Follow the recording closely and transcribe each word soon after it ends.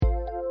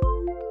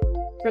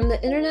From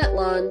the Internet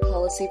Law and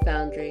Policy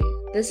Foundry,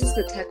 this is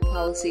the Tech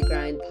Policy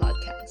Grind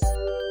podcast.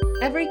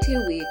 Every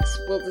 2 weeks,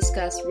 we'll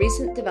discuss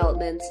recent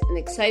developments and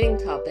exciting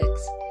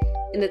topics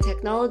in the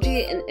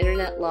technology and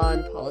internet law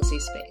and policy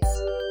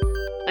space.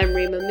 I'm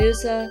Rima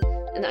Musa,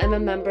 and I'm a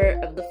member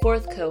of the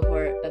 4th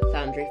cohort of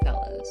Foundry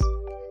Fellows.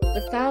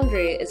 The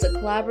Foundry is a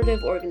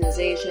collaborative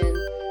organization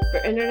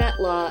for internet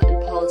law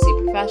and policy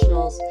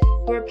professionals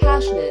who are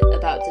passionate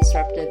about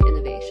disruptive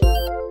innovation.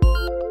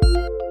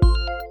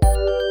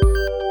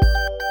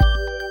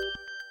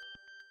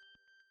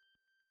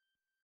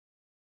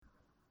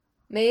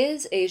 May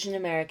is Asian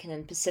American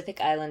and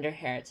Pacific Islander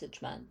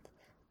Heritage Month,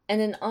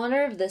 and in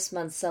honor of this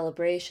month's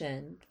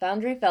celebration,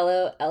 Foundry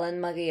Fellow Ellen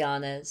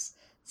Magallanes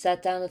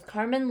sat down with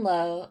Carmen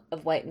Lowe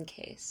of White &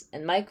 Case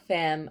and Mike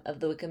Pham of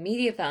the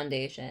Wikimedia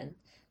Foundation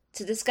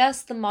to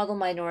discuss the model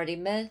minority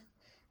myth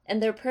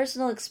and their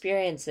personal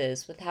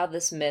experiences with how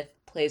this myth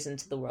plays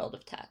into the world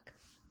of tech.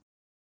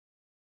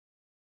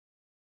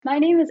 My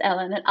name is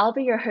Ellen, and I'll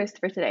be your host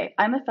for today.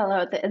 I'm a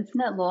fellow at the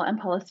Internet Law and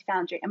Policy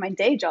Foundry, and my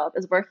day job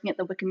is working at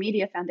the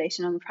Wikimedia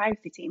Foundation on the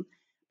privacy team.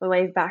 By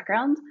way of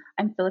background,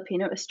 I'm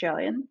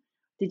Filipino-Australian.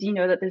 Did you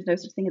know that there's no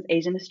such thing as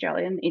Asian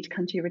Australian? Each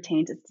country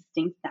retains its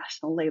distinct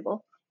national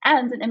label.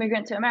 And an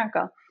immigrant to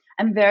America.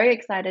 I'm very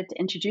excited to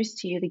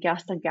introduce to you the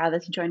guests I've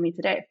gathered to join me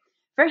today.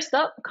 First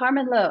up,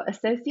 Carmen Lowe,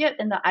 associate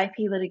in the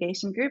IP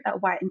litigation group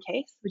at White &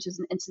 Case, which is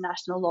an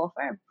international law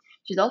firm.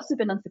 She's also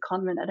been on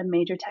secondment at a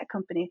major tech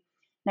company.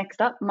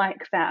 Next up,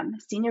 Mike Pham,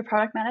 Senior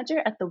Product Manager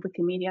at the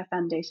Wikimedia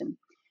Foundation.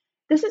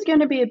 This is going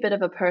to be a bit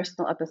of a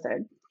personal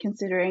episode,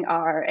 considering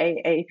our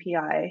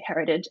AAPI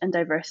heritage and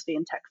diversity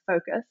in tech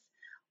focus.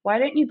 Why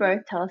don't you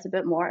both tell us a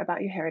bit more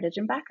about your heritage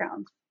and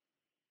background?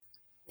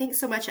 Thanks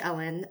so much,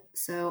 Ellen.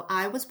 So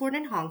I was born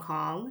in Hong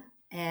Kong,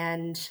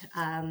 and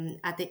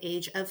at the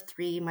age of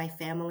 3, my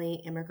family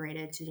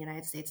immigrated to the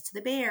United States, to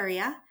the Bay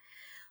Area.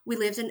 We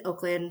lived in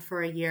Oakland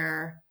for a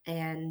year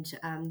and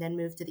then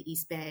moved to the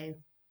East Bay.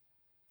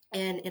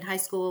 And in high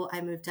school,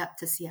 I moved up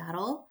to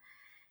Seattle,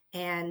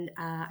 and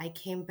I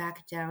came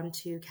back down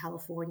to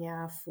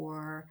California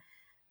for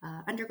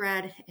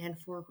undergrad and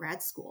for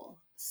grad school.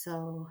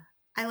 So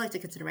I like to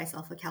consider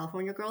myself a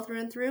California girl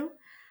through and through.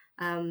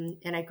 And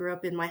I grew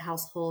up in my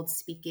household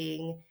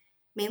speaking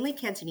mainly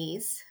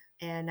Cantonese,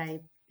 and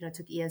I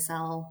took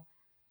ESL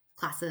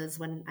classes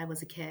when I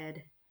was a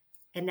kid.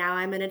 And now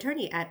I'm an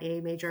attorney at a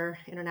major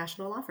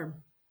international law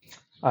firm.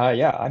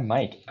 I'm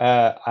Mike.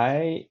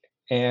 I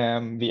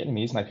am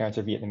Vietnamese. My parents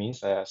are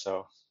Vietnamese,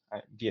 so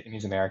I'm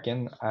Vietnamese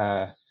American.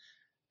 I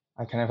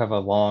kind of have a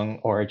long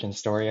origin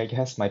story, I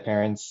guess. My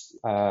parents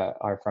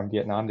are from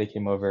Vietnam. They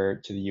came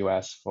over to the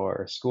US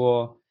for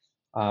school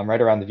right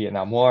around the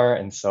Vietnam War.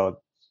 And so,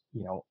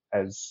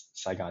 as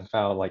Saigon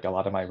fell, like a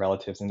lot of my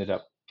relatives ended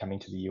up coming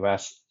to the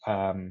US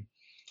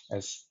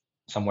as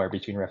somewhere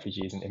between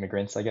refugees and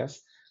immigrants, I guess,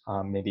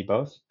 maybe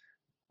both.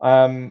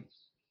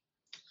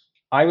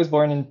 I was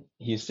born in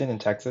Houston, in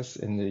Texas,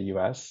 in the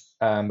US,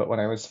 but when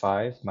I was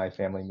 5, my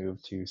family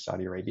moved to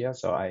Saudi Arabia.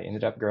 So I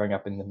ended up growing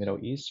up in the Middle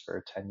East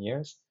for 10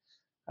 years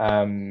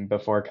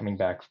before coming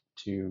back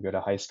to go to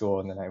high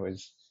school. And then I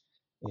was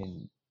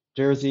in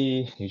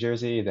New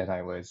Jersey, then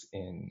I was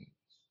in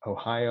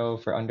Ohio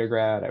for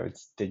undergrad.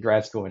 Did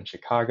grad school in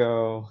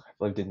Chicago. I've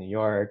lived in New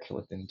York,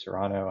 lived in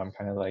Toronto. I'm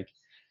kind of like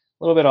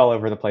a little bit all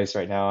over the place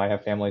right now. I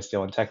have family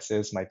still in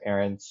Texas. My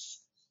parents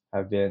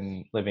have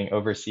been living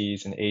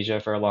overseas in Asia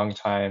for a long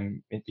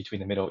time,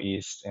 between the Middle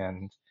East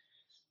and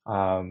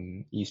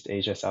East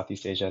Asia,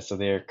 Southeast Asia. So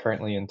they're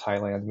currently in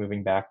Thailand,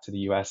 moving back to the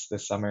US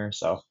this summer.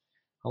 So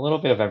a little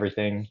bit of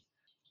everything.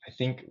 I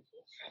think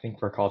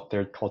we're called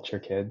third culture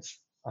kids,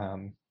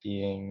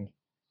 being,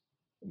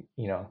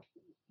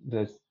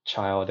 the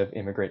child of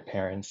immigrant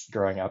parents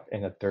growing up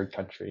in a third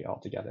country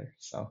altogether.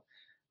 So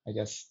I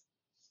guess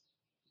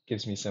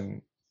gives me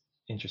some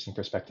interesting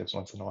perspectives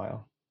once in a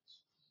while.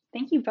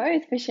 Thank you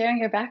both for sharing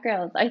your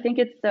backgrounds. I think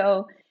it's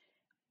so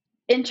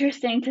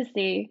interesting to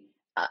see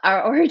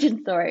our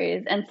origin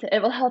stories, and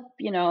it will help,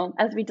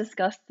 as we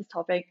discuss this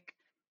topic,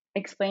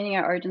 explaining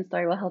our origin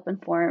story will help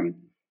inform,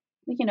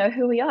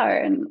 who we are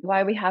and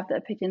why we have the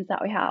opinions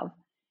that we have.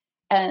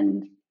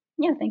 And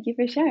thank you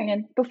for sharing.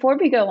 And before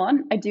we go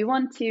on, I do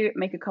want to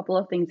make a couple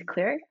of things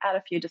clear, add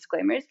a few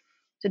disclaimers.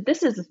 So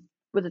this is,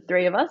 with the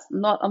 3 of us,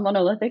 not a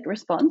monolithic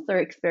response or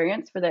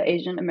experience for the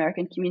Asian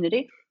American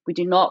community. We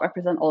do not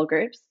represent all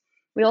groups.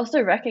 We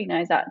also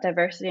recognize that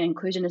diversity and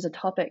inclusion is a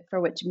topic for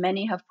which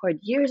many have poured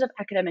years of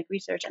academic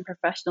research and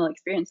professional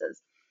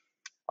experiences.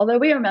 Although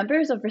we are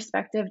members of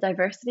respective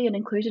diversity and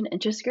inclusion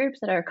interest groups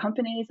that are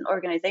companies and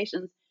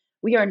organizations,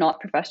 we are not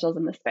professionals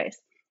in this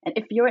space. And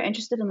if you are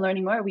interested in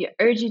learning more, we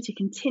urge you to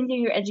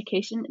continue your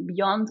education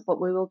beyond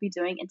what we will be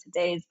doing in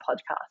today's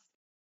podcast.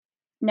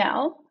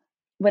 Now,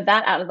 with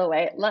that out of the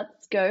way,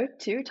 let's go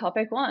to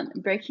topic 1,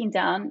 breaking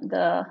down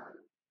the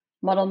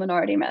model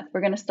minority myth.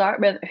 We're going to start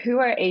with, who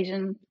are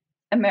Asian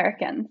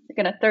Americans? I'm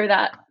going to throw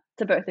that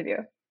to both of you.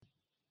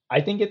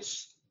 I think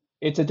it's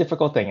a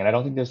difficult thing, and I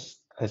don't think there's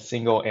a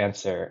single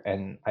answer.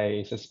 And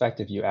I suspect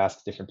if you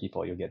ask different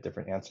people, you'll get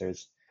different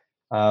answers.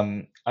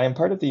 I am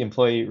part of the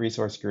employee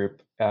resource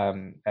group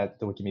at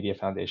the Wikimedia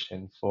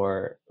Foundation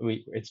we're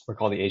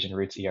called the Asian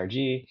Roots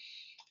ERG,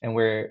 and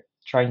we're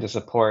trying to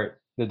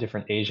support the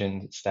different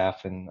Asian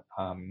staff and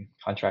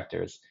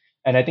contractors.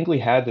 And I think we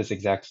had this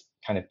exact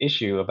kind of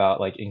issue about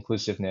like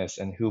inclusiveness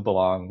and who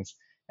belongs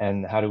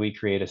and how do we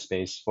create a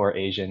space for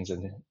Asians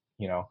and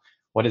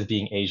what does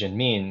being Asian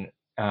mean?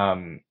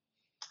 And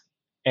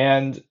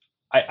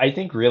I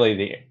think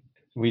really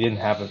we didn't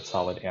have a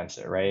solid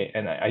answer, right?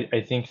 And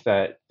I think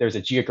that there's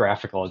a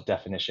geographical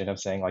definition of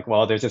saying like,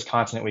 well, there's this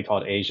continent we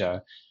call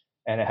Asia,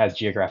 and it has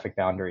geographic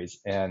boundaries.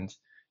 And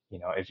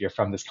if you're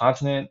from this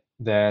continent,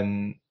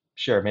 then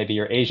sure, maybe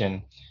you're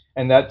Asian.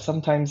 And that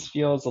sometimes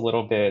feels a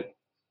little bit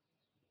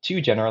too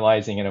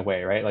generalizing in a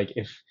way, right? Like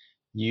if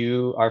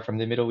you are from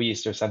the Middle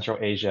East or Central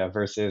Asia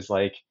versus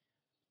like,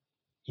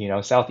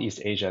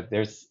 Southeast Asia,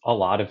 there's a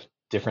lot of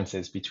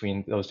differences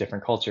between those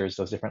different cultures,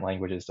 those different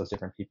languages, those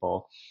different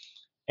people.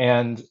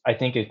 And I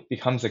think it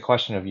becomes a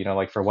question of,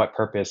 like, for what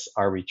purpose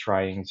are we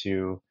trying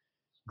to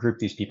group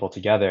these people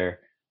together?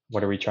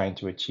 What are we trying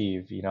to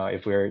achieve?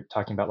 If we're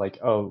talking about like,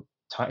 oh,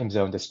 time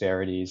zone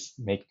disparities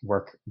make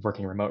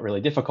working remote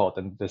really difficult,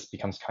 then this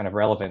becomes kind of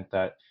relevant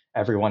that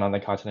everyone on the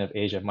continent of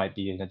Asia might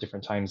be in a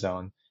different time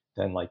zone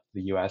than like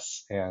the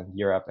US and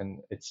Europe, and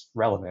it's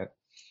relevant.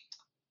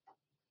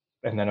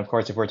 And then, of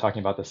course, if we're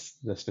talking about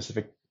the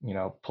specific,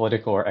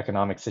 political or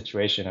economic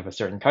situation of a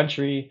certain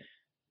country,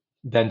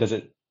 then does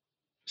it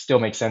still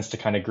make sense to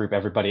kind of group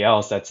everybody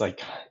else that's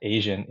like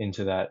Asian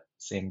into that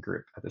same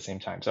group at the same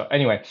time? So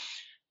anyway,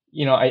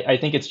 I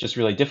think it's just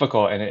really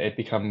difficult, and it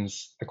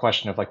becomes a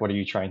question of like, what are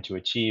you trying to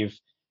achieve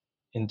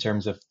in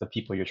terms of the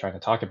people you're trying to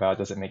talk about?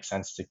 Does it make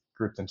sense to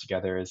group them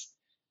together as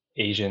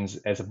Asians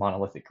as a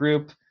monolithic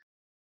group,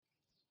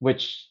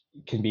 which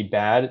can be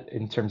bad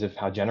in terms of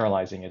how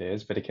generalizing it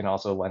is, but it can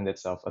also lend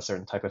itself a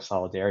certain type of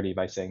solidarity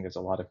by saying there's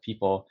a lot of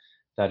people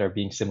that are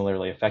being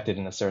similarly affected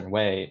in a certain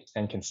way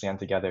and can stand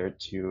together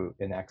to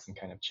enact some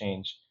kind of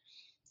change.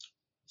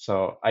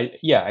 So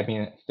I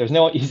mean, there's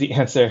no easy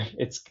answer.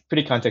 It's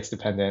pretty context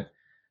dependent.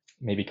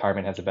 Maybe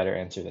Carmen has a better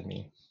answer than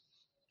me.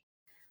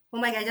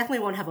 Well, Mike, I definitely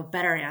won't have a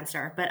better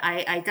answer, but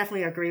I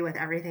definitely agree with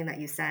everything that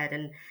you said,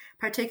 and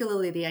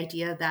particularly the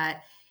idea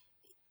that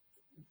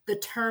the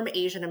term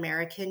Asian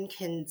American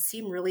can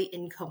seem really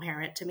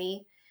incoherent to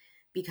me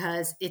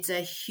because it's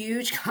a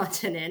huge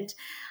continent.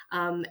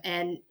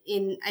 And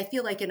I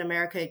feel like in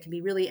America, it can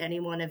be really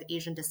anyone of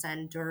Asian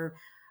descent or,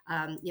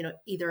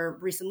 either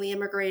recently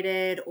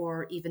immigrated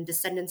or even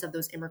descendants of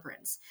those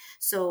immigrants.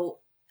 So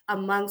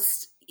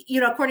amongst,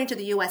 according to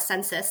the US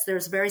Census,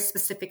 there's very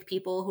specific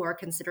people who are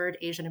considered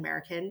Asian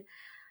American.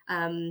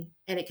 And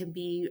it can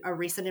be a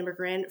recent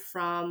immigrant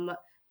from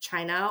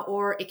China,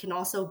 or it can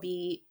also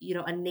be,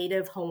 a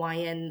native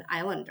Hawaiian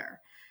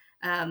islander.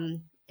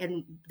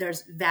 And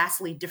there's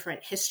vastly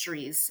different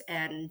histories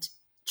and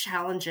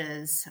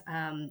challenges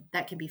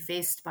that can be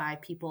faced by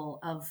people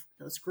of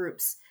those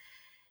groups.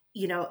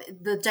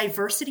 The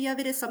diversity of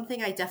it is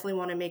something I definitely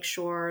want to make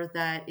sure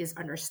that is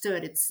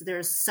understood.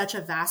 There's such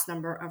a vast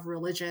number of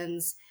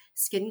religions,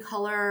 skin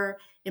color,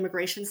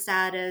 immigration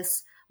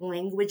status,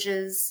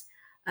 languages.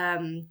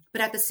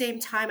 But at the same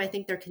time, I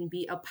think there can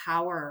be a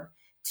power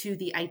to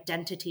the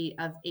identity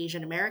of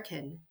Asian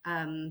American.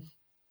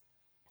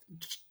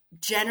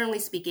 Generally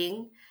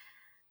speaking,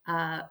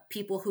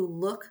 people who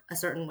look a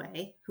certain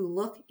way, who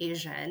look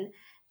Asian,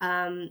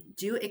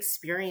 do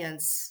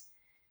experience,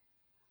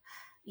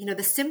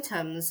 the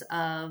symptoms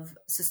of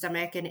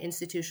systemic and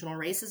institutional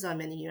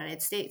racism in the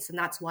United States. And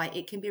that's why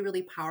it can be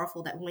really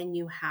powerful that when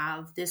you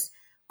have this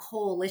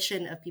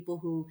coalition of people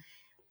who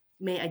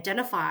may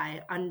identify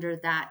under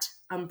that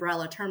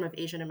umbrella term of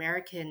Asian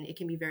American, it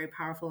can be very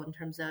powerful in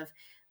terms of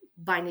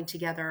binding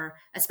together,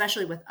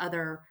 especially with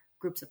other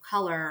groups of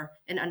color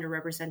and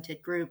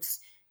underrepresented groups,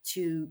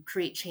 to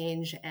create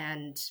change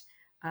and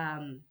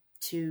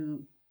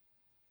to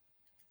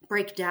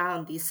break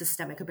down these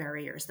systemic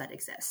barriers that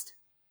exist.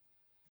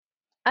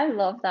 I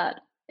love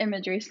that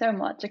imagery so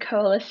much, a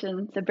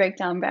coalition to break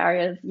down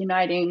barriers,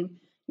 uniting,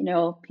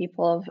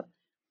 people of,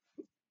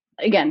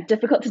 again,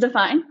 difficult to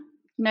define,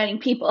 uniting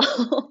people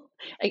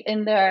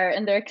in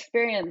their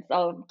experience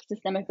of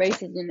systemic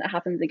racism that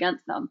happens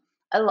against them.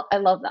 I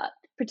love that,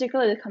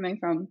 particularly coming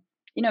from,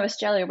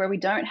 Australia, where we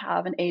don't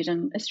have an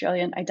Asian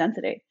Australian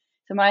identity.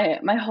 So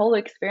my whole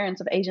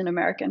experience of Asian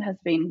American has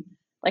been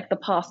like the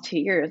past 2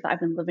 years that I've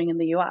been living in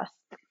the US.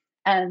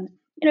 And,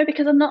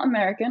 because I'm not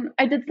American,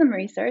 I did some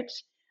research.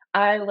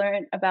 I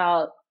learned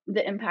about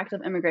the impact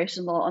of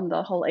immigration law on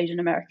the whole Asian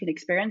American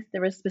experience.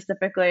 There was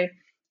specifically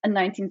a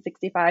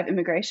 1965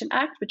 Immigration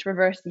Act, which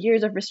reversed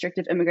years of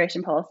restrictive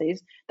immigration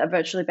policies that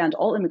virtually banned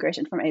all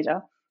immigration from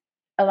Asia,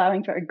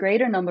 allowing for a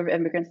greater number of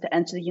immigrants to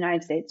enter the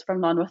United States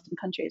from non-Western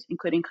countries,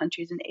 including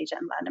countries in Asia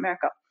and Latin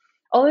America.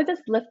 Although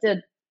this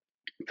lifted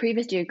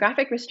previous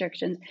geographic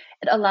restrictions,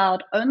 it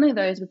allowed only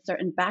those with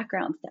certain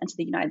backgrounds to enter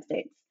the United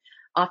States.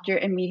 After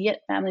immediate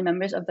family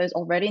members of those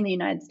already in the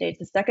United States,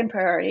 the second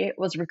priority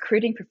was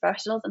recruiting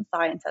professionals and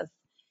scientists.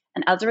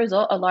 And as a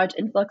result, a large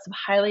influx of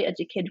highly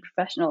educated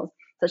professionals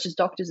such as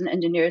doctors and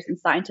engineers and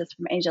scientists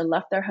from Asia,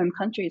 left their home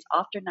countries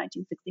after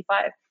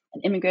 1965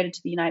 and immigrated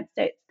to the United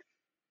States.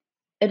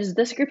 It is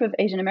this group of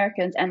Asian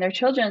Americans and their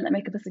children that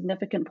make up a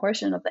significant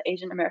portion of the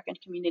Asian American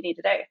community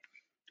today.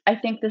 I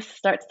think this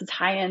starts to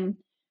tie in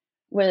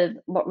with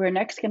what we're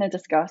next going to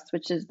discuss,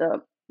 which is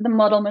the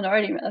model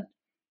minority myth.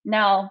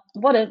 Now,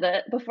 what is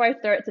it? Before I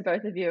throw it to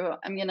both of you,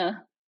 I'm going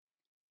to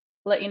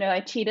let you know I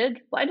cheated.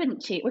 Well, I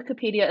didn't cheat.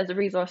 Wikipedia is a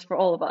resource for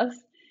all of us.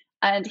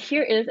 And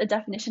here is a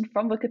definition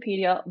from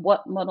Wikipedia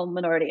what model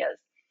minority is.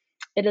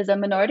 It is a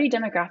minority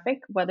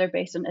demographic, whether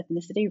based on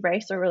ethnicity,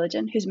 race, or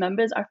religion, whose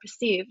members are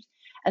perceived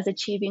as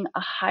achieving a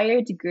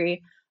higher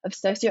degree of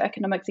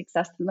socioeconomic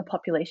success than the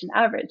population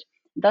average,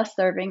 thus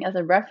serving as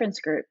a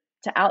reference group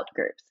to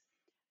outgroups.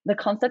 The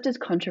concept is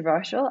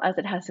controversial as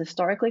it has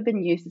historically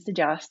been used to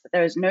suggest that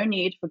there is no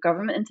need for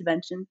government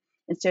intervention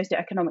in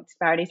socioeconomic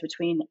disparities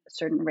between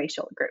certain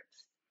racial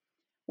groups.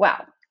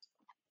 Wow.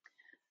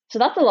 So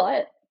that's a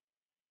lot.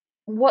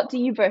 What do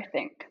you both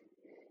think?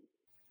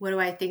 What do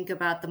I think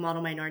about the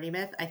model minority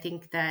myth? I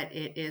think that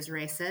it is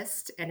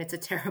racist and it's a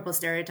terrible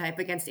stereotype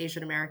against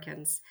Asian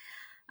Americans.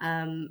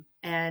 And,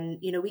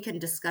 we can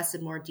discuss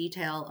in more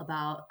detail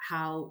about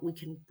how we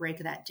can break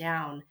that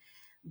down.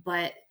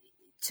 But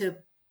to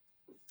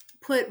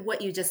put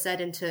what you just said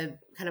into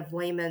kind of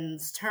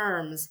layman's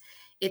terms,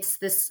 it's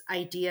this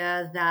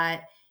idea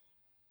that,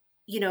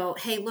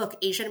 hey, look,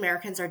 Asian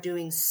Americans are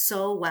doing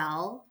so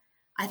well.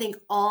 I think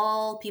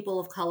all people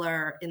of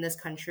color in this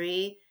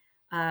country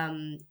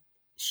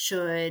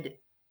should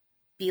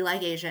be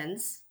like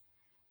Asians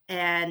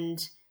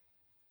and,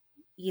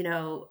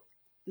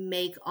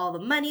 make all the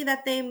money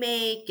that they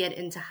make, get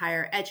into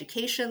higher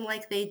education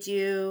like they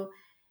do.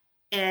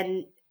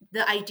 And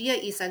the idea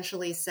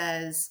essentially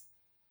says,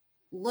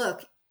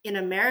 look, in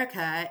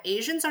America,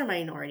 Asians are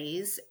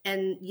minorities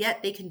and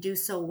yet they can do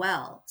so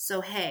well.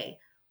 So, hey,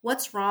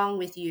 what's wrong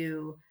with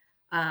you,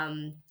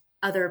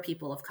 other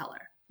people of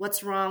color?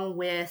 What's wrong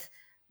with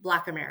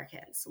Black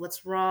Americans?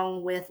 What's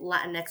wrong with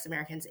Latinx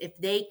Americans? If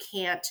they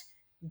can't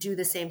do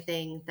the same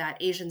thing that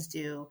Asians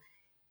do,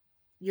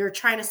 you're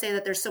trying to say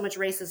that there's so much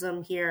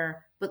racism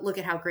here, but look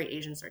at how great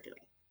Asians are doing.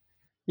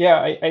 Yeah,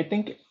 I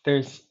think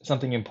there's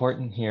something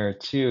important here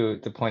too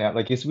to point out.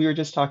 Like, as we were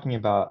just talking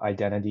about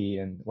identity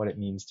and what it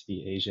means to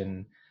be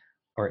Asian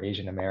or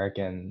Asian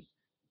American,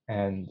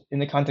 and in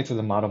the context of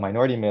the model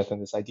minority myth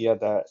and this idea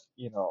that,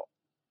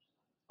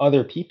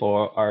 other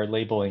people are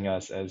labeling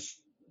us as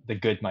the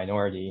good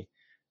minority.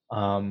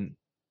 I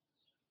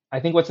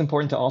think what's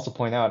important to also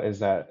point out is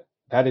that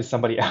that is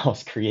somebody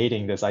else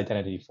creating this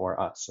identity for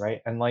us, right?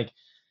 And like,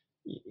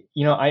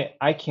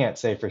 I can't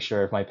say for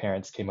sure if my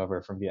parents came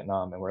over from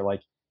Vietnam and were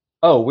like,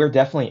 oh, we're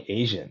definitely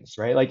Asians,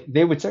 right? Like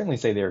they would certainly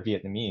say they were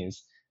Vietnamese,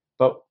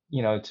 but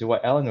to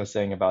what Ellen was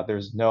saying about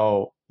there's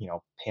no,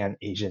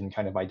 pan-Asian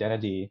kind of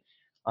identity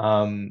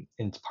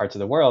in parts of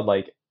the world,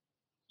 like,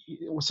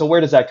 so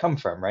where does that come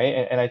from,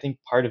 right? And I think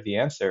part of the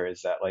answer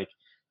is that like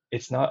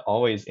it's not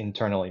always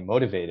internally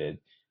motivated.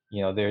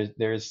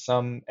 There's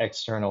some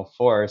external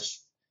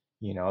force,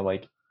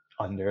 like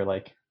under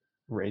like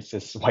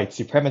racist white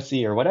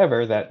supremacy or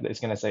whatever that is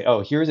going to say,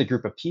 oh, here's a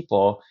group of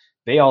people,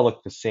 they all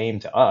look the same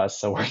to us,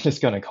 so we're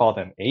just going to call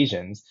them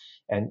Asians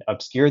and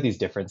obscure these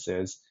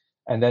differences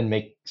and then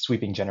make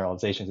sweeping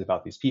generalizations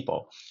about these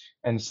people.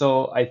 And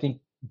so I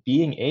think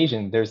being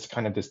Asian, there's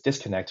kind of this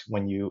disconnect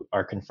when you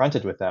are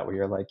confronted with that, where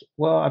you're like,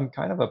 well, I'm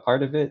kind of a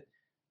part of it,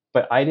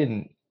 but I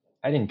didn't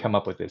come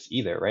up with this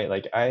either, right?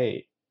 Like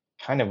I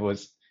kind of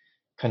was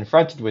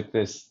confronted with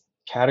this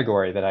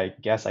category that I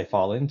guess I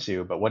fall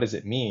into, but what does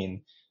it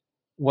mean?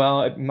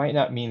 Well, it might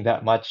not mean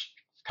that much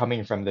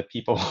coming from the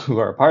people who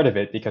are a part of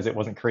it because it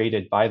wasn't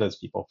created by those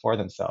people for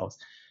themselves,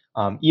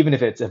 even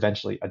if it's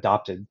eventually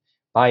adopted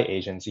by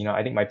Asians.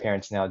 I think my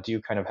parents now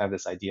do kind of have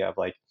this idea of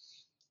like,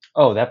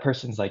 oh, that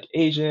person's like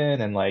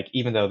Asian, and like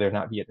even though they're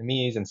not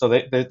Vietnamese, and so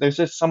there's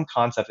just some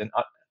concept and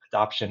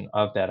adoption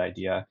of that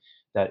idea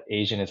that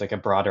Asian is like a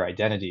broader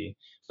identity.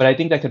 But I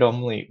think that could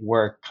only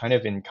work kind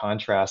of in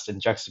contrast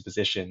and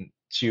juxtaposition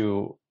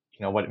to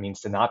what it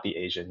means to not be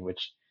Asian,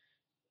 which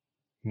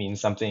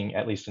means something,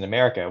 at least in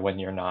America, when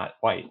you're not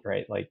white,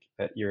 right? Like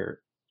that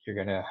you're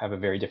going to have a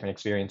very different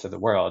experience of the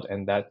world,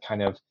 and that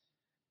kind of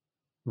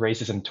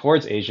racism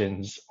towards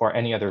Asians or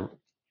any other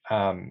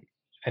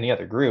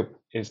group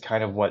is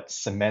kind of what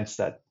cements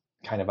that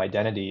kind of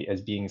identity as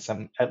being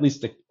at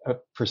least a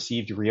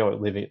perceived real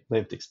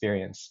lived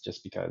experience,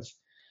 just because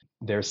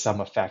there's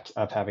some effect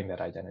of having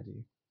that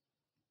identity.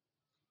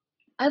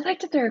 I'd like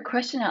to throw a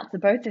question out to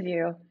both of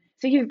you.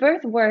 So you've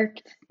both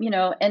worked,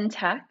 in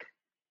tech,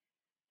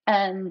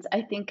 and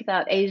I think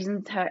that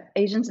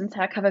Asians in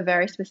tech have a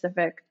very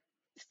specific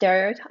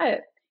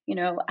stereotype.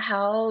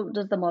 How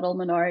does the model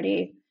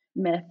minority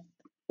myth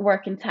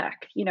work in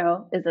tech?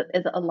 Is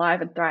it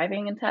alive and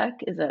thriving in tech?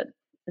 Is it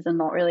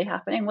not really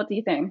happening? What do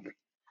you think?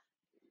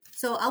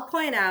 So I'll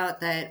point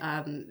out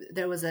that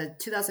there was a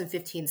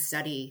 2015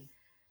 study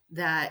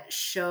that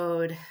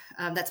showed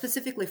that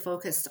specifically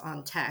focused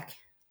on tech,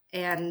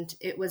 and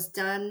it was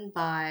done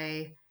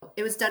by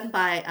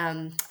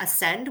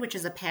Ascend, which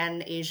is a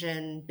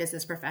Pan-Asian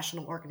business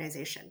professional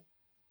organization.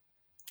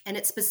 And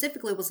it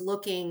specifically was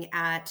looking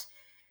at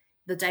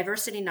the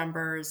diversity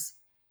numbers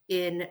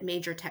in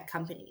major tech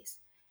companies.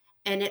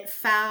 And it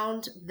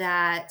found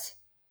that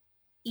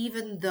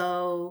even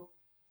though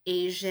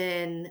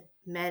Asian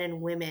men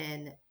and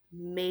women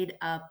made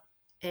up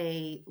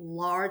a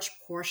large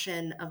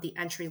portion of the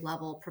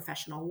entry-level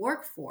professional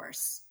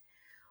workforce,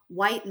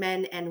 white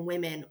men and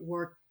women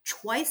were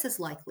twice as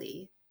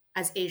likely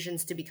as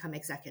Asians to become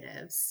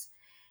executives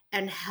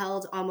and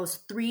held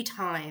almost 3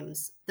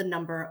 times the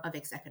number of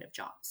executive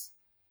jobs.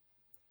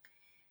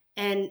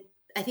 And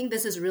I think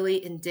this is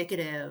really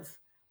indicative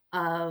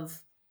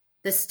of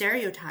the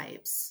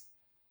stereotypes.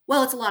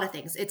 Well, it's a lot of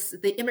things. It's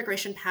the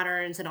immigration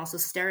patterns and also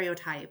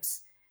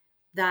stereotypes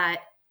that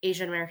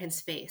Asian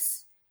Americans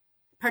face,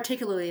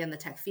 particularly in the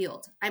tech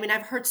field. I mean,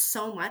 I've heard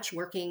so much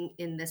working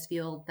in this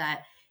field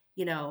that,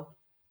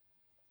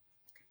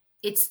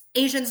 it's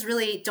Asians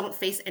really don't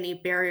face any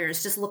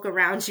barriers. Just look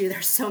around you.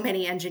 There's so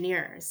many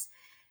engineers.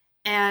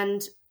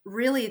 And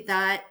really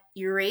that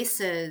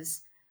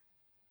erases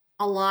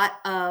a lot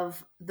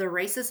of the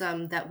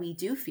racism that we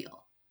do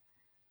feel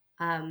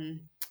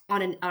on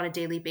a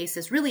daily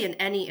basis, really in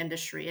any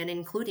industry and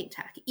including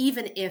tech,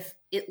 even if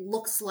it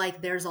looks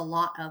like there's a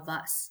lot of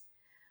us.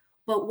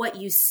 But what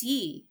you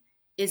see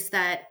is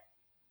that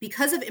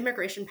because of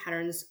immigration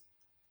patterns,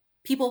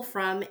 people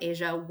from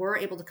Asia were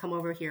able to come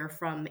over here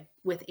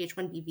with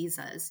H-1B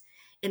visas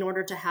in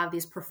order to have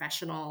these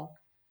professional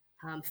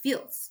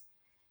fields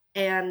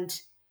and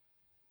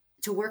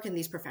to work in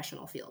these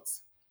professional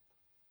fields.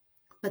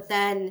 But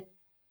then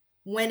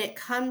when it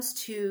comes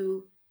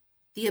to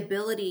the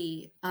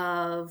ability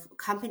of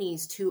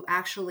companies to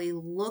actually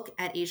look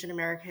at Asian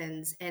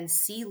Americans and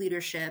see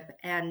leadership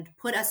and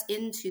put us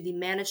into the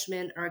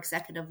management or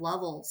executive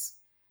levels,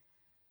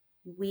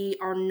 we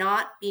are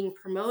not being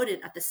promoted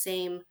at the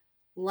same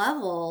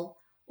level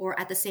or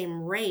at the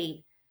same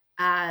rate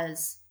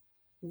as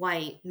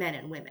white men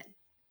and women.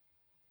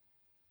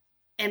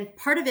 And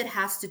part of it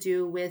has to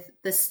do with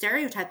the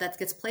stereotype that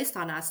gets placed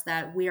on us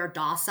that we are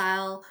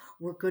docile,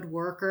 we're good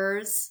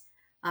workers.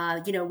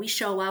 We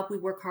show up, we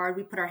work hard,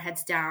 we put our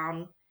heads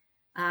down.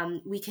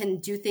 We can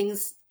do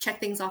things, check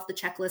things off the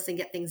checklist and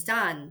get things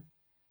done,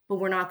 but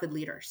we're not good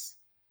leaders.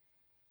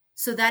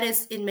 So that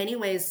is in many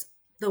ways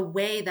the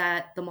way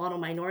that the model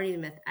minority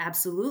myth,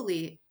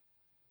 absolutely,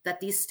 that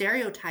these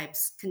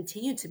stereotypes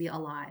continue to be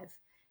alive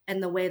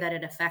and the way that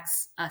it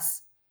affects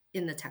us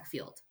in the tech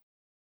field.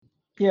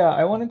 Yeah,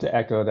 I wanted to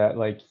echo that,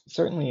 like,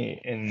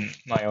 certainly in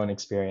my own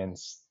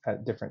experience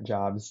at different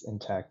jobs in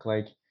tech,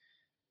 like,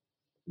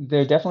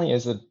 there definitely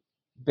is a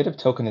bit of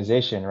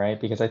tokenization,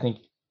 right? Because I think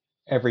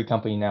every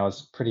company now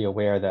is pretty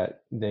aware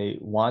that they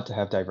want to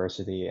have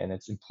diversity and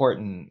it's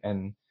important.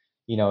 And,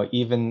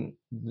 even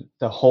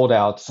the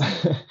holdouts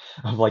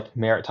of like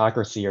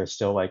meritocracy are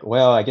still like,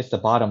 well, I guess the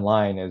bottom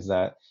line is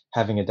that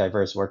having a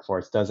diverse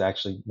workforce does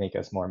actually make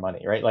us more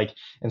money, right? Like,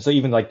 and so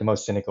even like the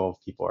most cynical of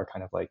people are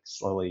kind of like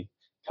slowly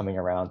coming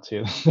around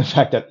to the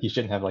fact that you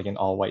shouldn't have like an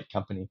all-white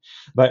company.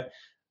 But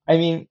I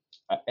mean,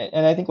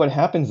 and I think what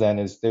happens then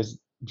is there's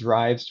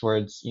drives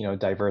towards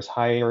diverse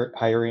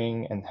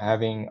hiring and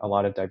having a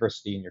lot of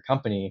diversity in your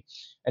company,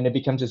 and it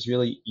becomes this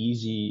really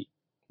easy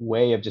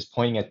way of just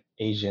pointing at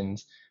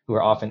Asians who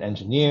are often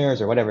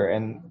engineers or whatever,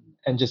 and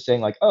just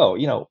saying like, oh,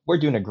 we're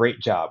doing a great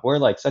job, we're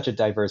like such a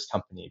diverse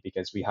company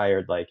because we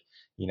hired like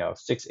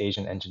 6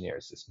 Asian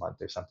engineers this month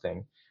or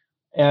something.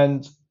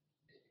 And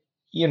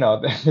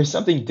there's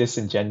something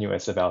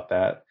disingenuous about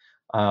that,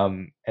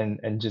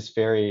 and just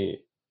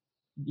very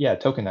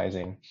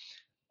tokenizing.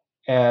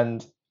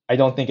 And I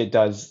don't think it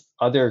does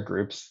other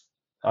groups,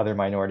 other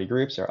minority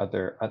groups, or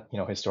other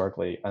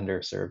historically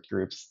underserved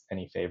groups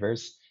any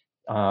favors,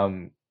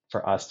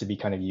 for us to be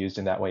kind of used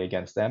in that way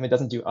against them. It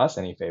doesn't do us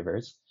any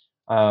favors,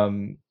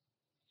 and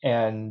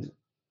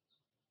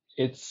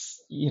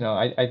it's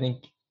I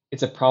think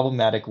it's a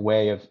problematic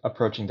way of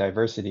approaching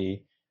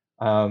diversity,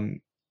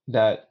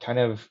 that kind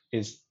of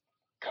is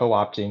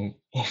co-opting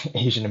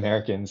Asian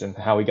Americans and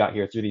how we got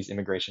here through these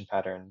immigration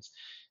patterns,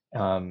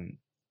 and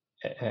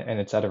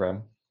et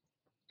cetera.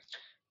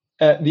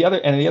 The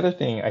other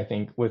thing I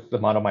think with the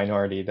model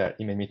minority that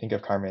you made me think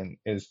of, Carmen,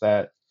 is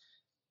that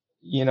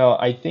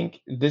I think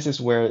this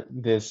is where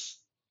this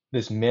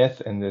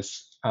myth and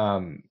this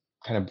kind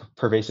of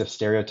pervasive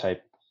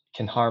stereotype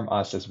can harm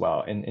us as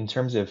well, in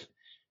terms of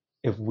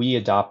if we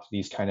adopt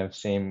these kind of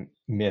same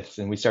myths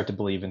and we start to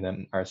believe in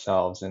them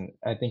ourselves. And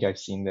I think I've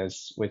seen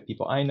this with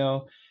people I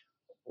know.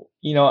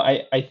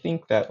 I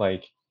think that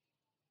like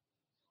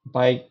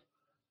by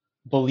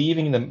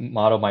believing in the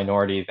model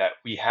minority that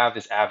we have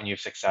this avenue of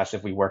success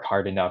if we work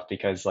hard enough,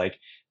 because like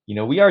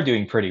we are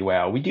doing pretty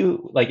well. We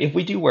do, like, if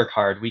we do work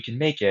hard, we can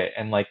make it.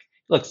 And like,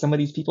 look, some of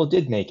these people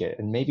did make it,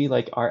 and maybe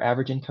like our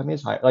average income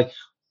is high. Like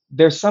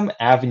there's some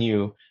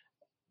avenue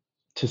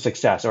to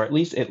success, or at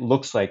least it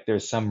looks like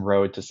there's some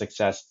road to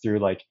success through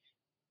like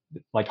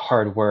like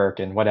hard work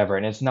and whatever.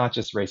 And it's not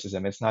just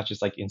racism. It's not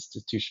just like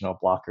institutional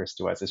blockers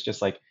to us. It's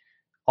just like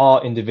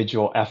all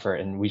individual effort,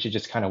 and we should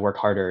just kind of work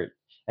harder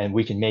and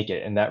we can make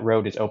it. And that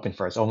road is open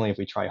for us only if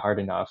we try hard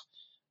enough.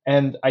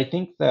 And I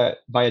think that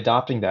by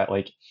adopting that,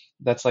 like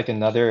that's like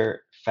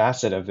another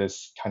facet of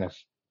this kind of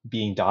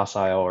being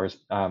docile, or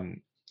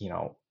you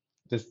know,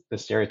 this the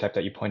stereotype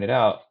that you pointed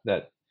out,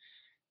 that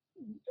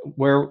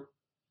where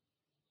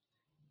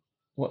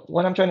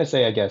what I'm trying to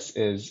say, I guess,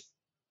 is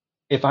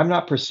if I'm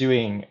not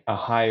pursuing a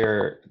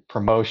higher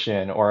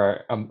promotion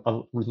or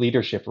a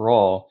leadership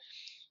role,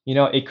 you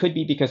know, it could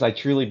be because I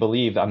truly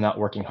believe I'm not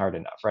working hard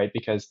enough, right?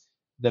 Because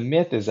the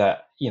myth is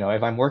that, you know,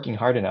 if I'm working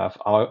hard enough,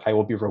 I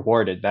will be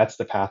rewarded. That's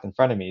the path in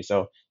front of me.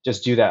 So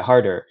just do that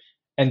harder.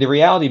 And the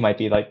reality might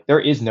be like, there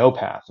is no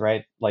path,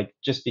 right? Like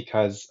just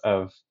because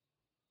of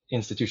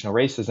institutional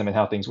racism and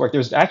how things work,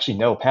 there's actually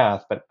no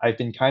path, but I've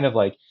been kind of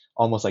like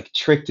almost like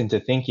tricked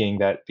into thinking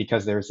that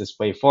because there's this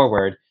way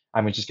forward,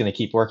 I'm just going to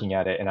keep working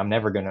at it and I'm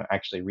never going to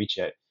actually reach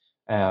it.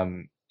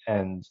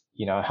 And,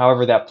 you know,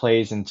 however that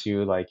plays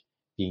into like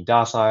being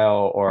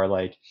docile, or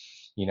like,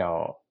 you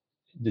know,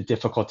 the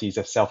difficulties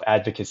of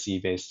self-advocacy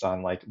based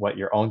on like what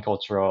your own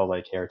cultural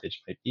like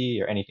heritage might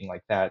be or anything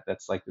like that,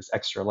 that's like this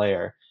extra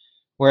layer.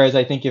 Whereas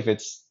I think if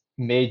it's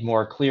made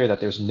more clear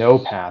that there's no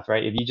path,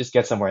 right? If you just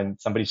get somewhere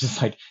and somebody's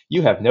just like,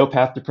 you have no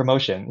path to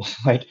promotion,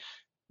 like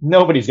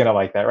nobody's gonna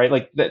like that, right?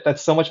 Like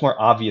that's so much more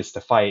obvious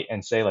to fight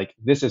and say like,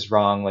 this is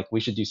wrong, like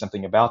we should do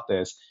something about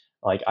this.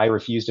 Like I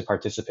refuse to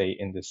participate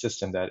in this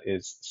system that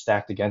is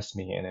stacked against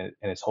me and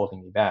it's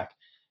holding me back.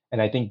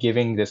 And I think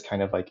giving this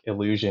kind of like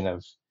illusion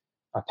of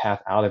a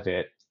path out of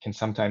it can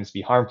sometimes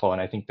be harmful.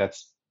 And I think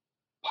that's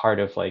part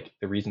of like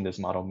the reason this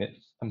model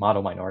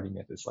minority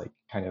myth is like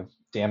kind of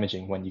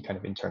damaging when you kind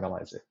of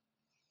internalize it.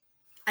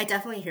 I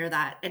definitely hear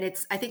that. And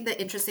I think the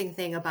interesting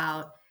thing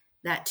about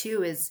that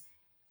too is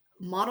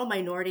model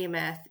minority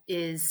myth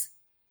is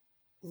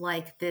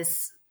like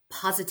this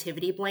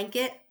positivity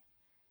blanket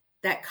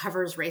that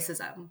covers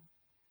racism.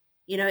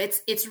 You know,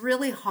 it's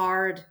really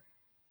hard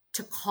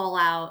to call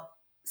out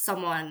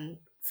someone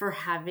for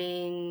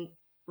having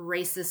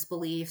racist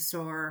beliefs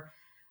or,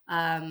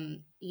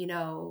 you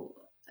know,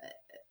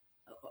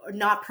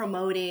 not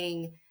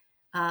promoting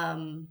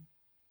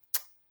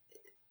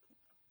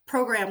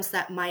programs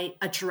that might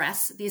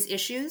address these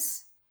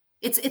issues.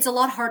 It's a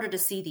lot harder to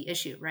see the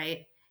issue,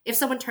 right? If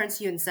someone turns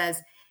to you and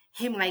says,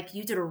 "Hey, Mike,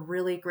 you did a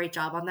really great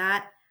job on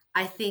that.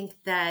 I think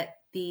that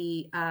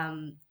the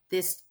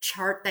this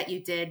chart that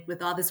you did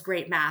with all this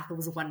great math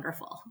was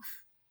wonderful."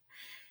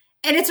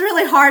 And it's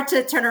really hard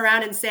to turn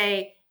around and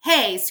say,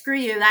 "Hey, screw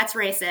you, that's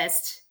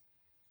racist.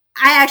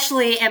 I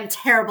actually am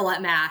terrible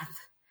at math."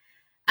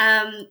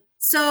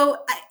 So,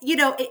 you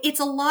know, it's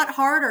a lot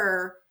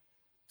harder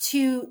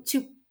to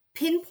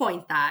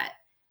pinpoint that,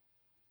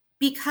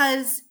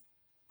 because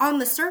on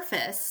the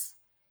surface,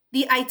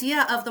 the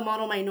idea of the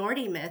model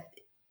minority myth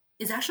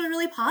is actually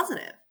really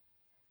positive.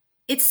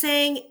 It's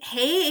saying,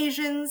 hey,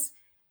 Asians,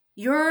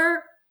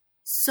 you're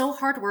so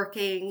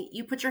hardworking.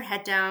 You put your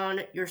head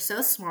down. You're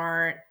so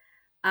smart.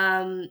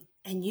 And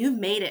you've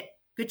made it.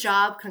 Good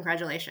job.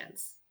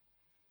 Congratulations.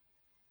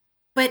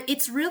 But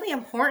it's really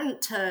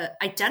important to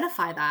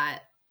identify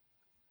that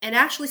and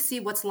actually see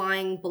what's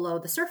lying below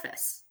the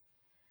surface.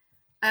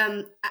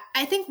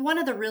 I think one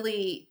of the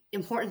really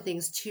important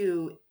things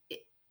too,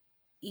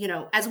 you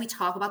know, as we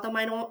talk about the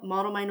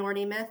model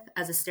minority myth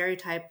as a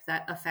stereotype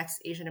that affects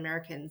Asian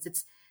Americans,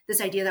 it's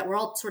this idea that we're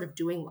all sort of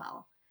doing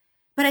well.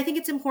 But I think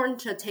it's important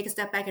to take a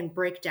step back and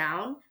break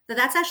down that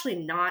that's actually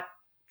not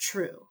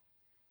true,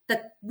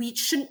 that we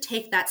shouldn't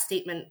take that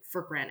statement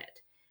for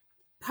granted.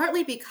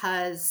 Partly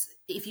because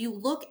if you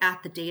look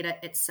at the data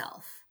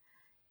itself,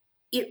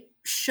 it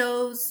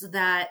shows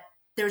that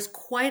there's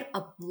quite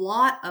a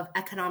lot of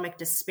economic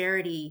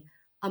disparity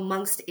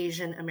amongst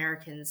Asian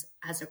Americans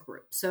as a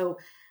group. So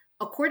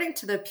according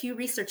to the Pew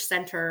Research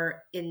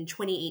Center in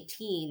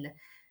 2018,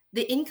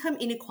 the income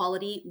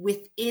inequality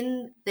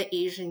within the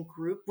Asian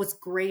group was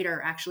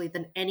greater actually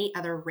than any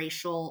other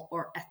racial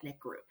or ethnic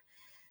group.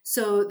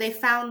 So they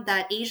found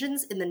that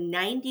Asians in the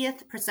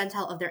 90th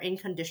percentile of their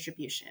income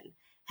distribution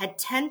had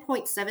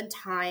 10.7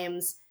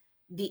 times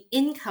the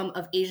income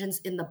of Asians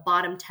in the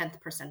bottom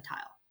 10th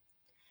percentile.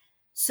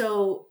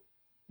 So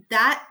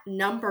that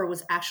number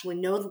was actually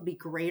notably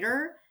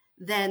greater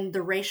than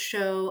the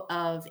ratio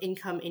of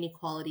income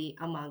inequality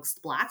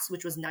amongst Blacks,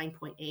 which was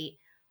 9.8,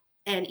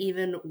 and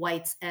even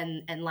whites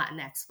and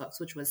Latinx folks,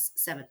 which was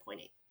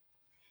 7.8.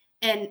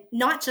 And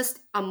not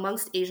just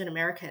amongst Asian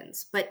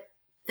Americans, but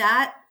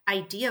that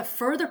idea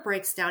further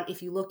breaks down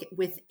if you look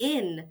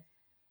within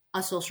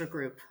a social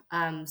group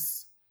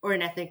or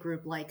an ethnic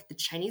group like the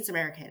Chinese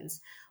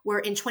Americans, where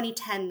in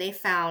 2010, they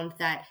found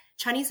that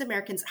Chinese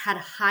Americans had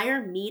a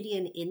higher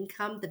median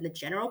income than the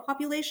general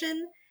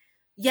population,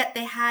 yet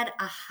they had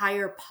a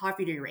higher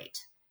poverty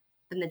rate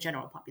than the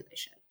general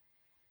population.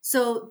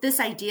 So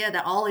this idea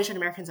that all Asian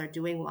Americans are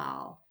doing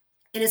well,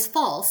 it is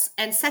false.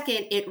 And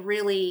second, it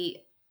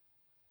really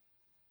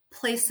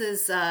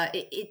places,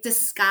 it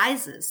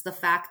disguises the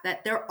fact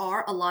that there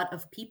are a lot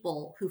of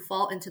people who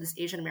fall into this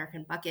Asian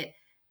American bucket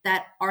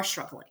that are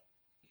struggling.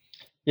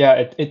 Yeah,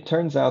 it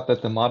turns out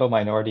that the model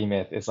minority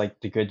myth is like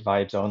the good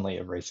vibes only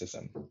of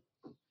racism.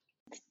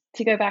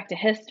 To go back to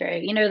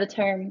history, the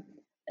term,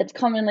 it's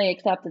commonly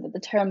accepted that the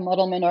term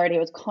model minority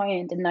was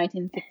coined in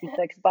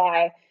 1966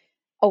 by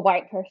a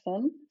white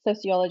person,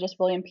 sociologist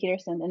William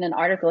Peterson, in an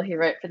article he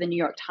wrote for the New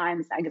York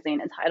Times magazine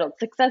entitled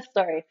Success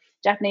Story,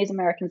 Japanese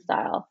American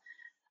Style.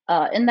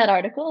 In that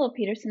article,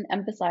 Peterson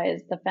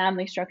emphasized the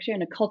family structure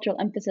and a cultural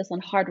emphasis on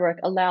hard work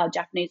allowed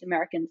Japanese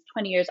Americans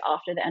 20 years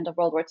after the end of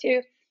World War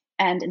II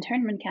and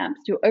internment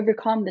camps to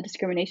overcome the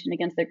discrimination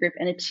against their group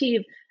and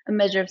achieve a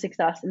measure of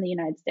success in the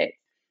United States.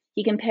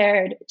 He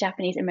compared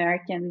Japanese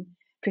American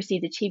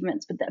perceived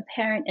achievements with the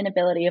apparent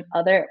inability of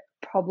other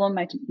problem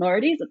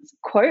minorities,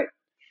 quote,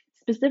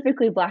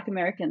 specifically Black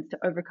Americans, to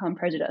overcome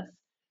prejudice.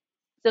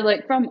 So,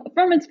 like, from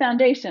its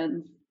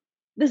foundations,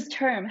 this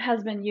term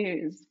has been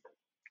used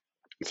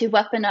to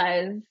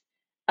weaponize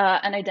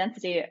an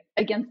identity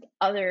against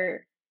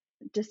other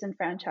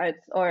disenfranchised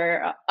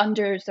or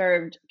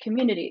underserved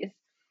communities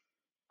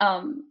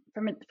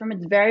from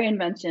its very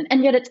invention.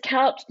 And yet it's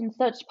couched in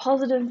such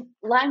positive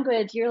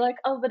language. You're like,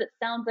 oh, but it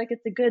sounds like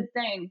it's a good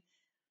thing.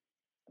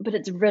 But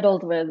it's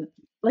riddled with,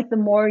 like, the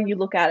more you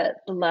look at it,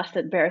 the less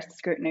it bears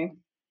scrutiny.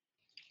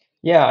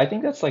 Yeah, I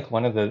think that's like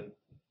one of the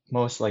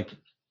most like,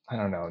 I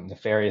don't know,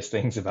 nefarious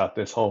things about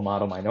this whole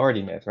model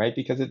minority myth, right?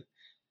 Because it,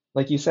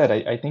 like you said,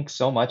 I think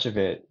so much of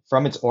it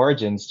from its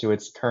origins to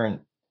its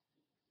current,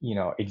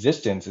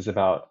 existence is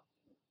about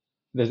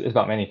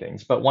many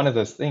things. But one of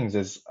those things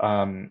is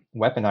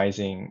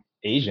weaponizing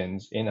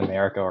Asians in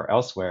America or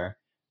elsewhere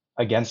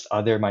against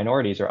other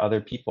minorities or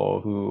other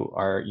people who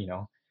are,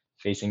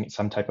 facing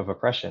some type of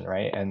oppression,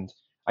 right? And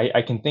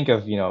I can think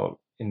of,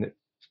 in the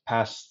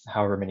past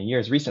however many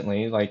years,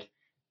 recently, like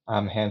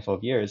handful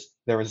of years,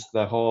 there was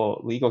the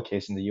whole legal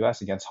case in the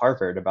US against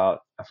Harvard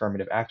about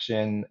affirmative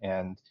action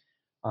and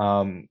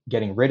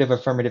getting rid of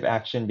affirmative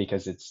action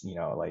because it's,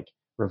 like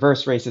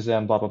reverse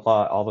racism, blah, blah,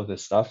 blah, all of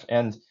this stuff.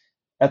 And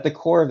at the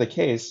core of the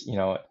case,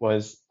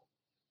 was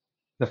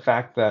the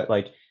fact that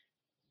like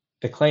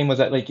the claim was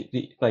that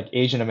like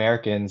Asian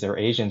Americans or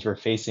Asians were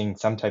facing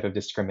some type of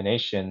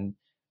discrimination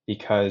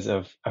because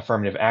of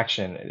affirmative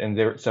action,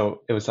 and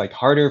so it was like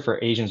harder for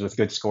Asians with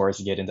good scores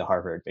to get into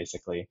Harvard,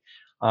 basically.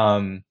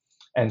 And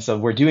so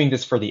we're doing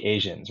this for the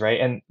Asians,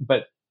 right?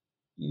 But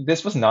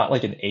this was not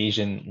like an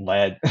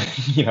Asian-led,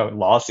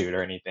 lawsuit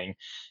or anything.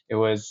 It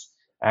was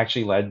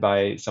actually led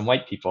by some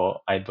white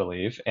people, I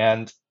believe.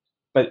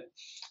 But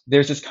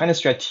there's this kind of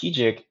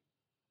strategic,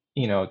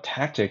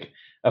 tactic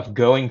of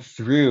going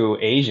through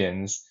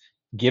Asians,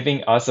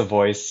 giving us a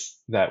voice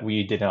that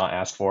we did not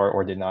ask for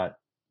or did not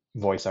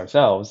voice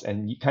ourselves,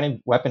 and kind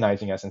of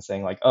weaponizing us and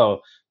saying like,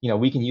 oh,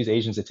 we can use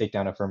Asians to take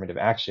down affirmative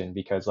action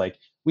because like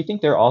we think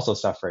they're also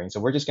suffering, so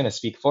we're just going to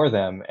speak for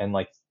them and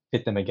like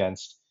pit them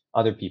against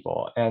other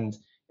people. And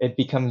it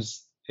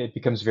becomes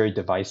very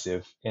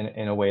divisive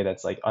in a way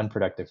that's like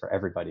unproductive for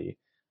everybody.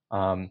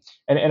 And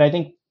I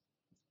think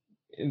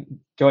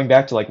going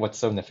back to like what's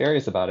so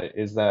nefarious about it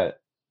is that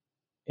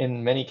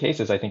in many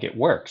cases I think it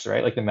works,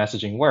 right? Like the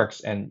messaging works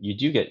and you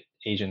do get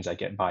Asians that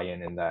get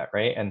buy-in in that,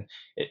 right?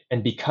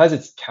 And because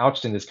it's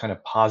couched in this kind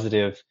of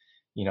positive,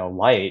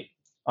 light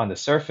on the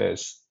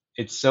surface,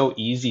 it's so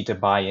easy to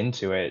buy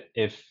into it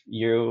if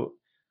you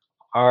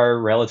are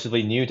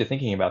relatively new to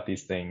thinking about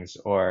these things,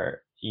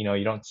 or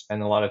you don't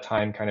spend a lot of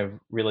time kind of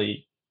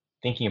really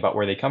thinking about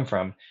where they come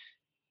from.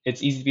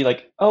 It's easy to be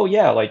like, oh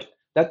yeah, like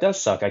that does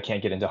suck, I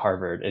can't get into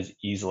Harvard as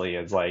easily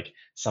as like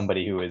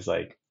somebody who is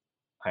like,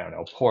 I don't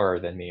know, poorer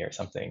than me or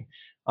something.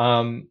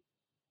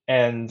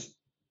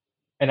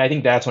 And I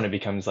think that's when it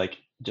becomes like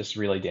just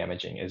really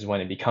damaging, is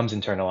when it becomes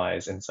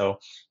internalized. And so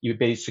you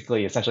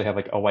basically essentially have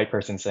like a white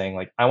person saying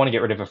like, I want to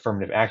get rid of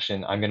affirmative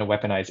action, I'm going to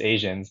weaponize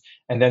Asians.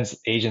 And then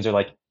Asians are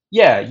like,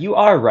 yeah, you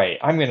are right,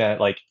 I'm going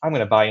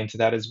to buy into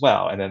that as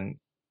well. And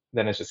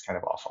then it's just kind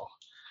of awful.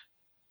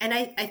 And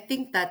I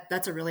think that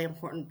that's a really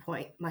important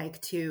point, Mike,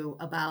 too,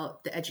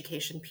 about the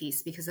education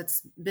piece, because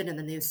it's been in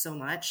the news so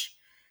much.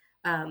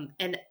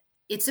 And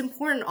it's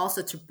important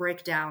also to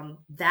break down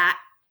that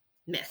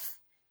myth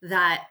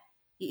that,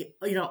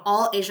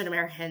 all Asian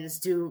Americans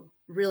do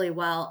really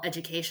well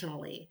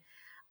educationally.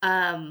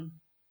 When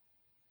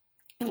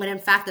in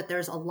fact that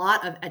there's a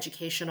lot of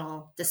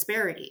educational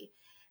disparity.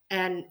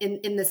 And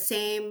in the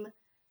same,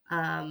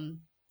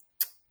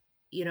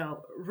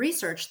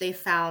 research, they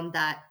found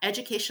that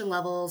education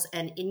levels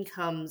and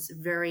incomes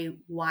vary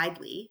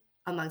widely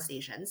amongst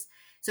Asians.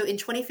 So in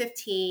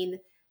 2015,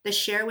 the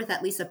share with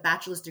at least a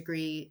bachelor's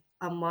degree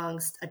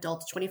amongst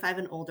adults 25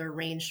 and older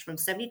ranged from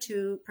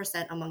 72%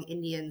 among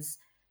Indians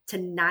to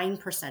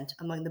 9%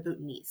 among the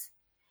Bhutanese.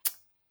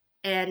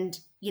 And,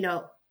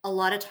 a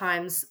lot of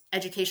times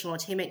educational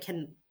attainment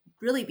can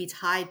really be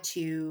tied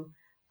to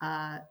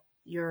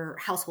your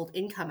household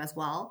income as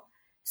well.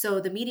 So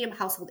the median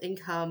household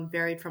income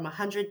varied from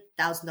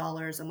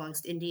 $100,000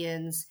 amongst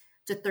Indians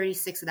to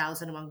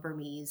 $36,000 among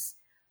Burmese.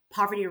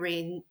 poverty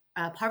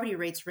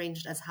rates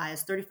ranged as high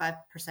as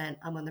 35%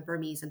 among the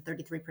Burmese and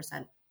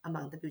 33%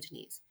 among the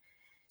Bhutanese.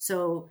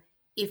 So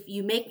if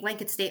you make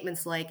blanket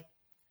statements like,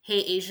 hey,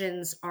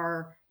 Asians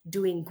are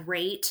doing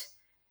great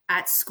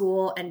at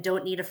school and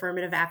don't need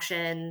affirmative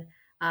action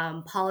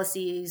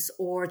policies,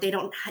 or they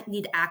don't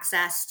need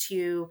access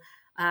to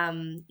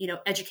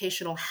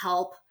educational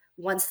help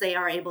once they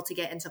are able to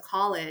get into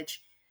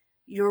college,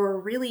 you're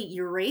really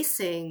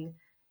erasing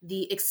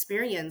the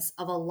experience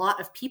of a lot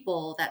of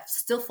people that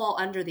still fall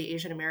under the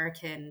Asian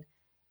American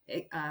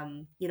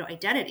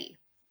identity.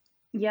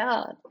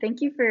 Yeah, thank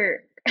you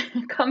for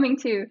coming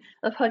to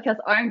the podcast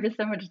armed with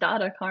so much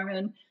data,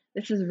 Carmen.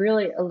 This is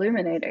really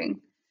illuminating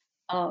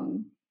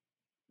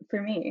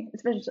for me,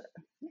 especially.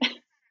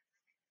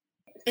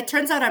 It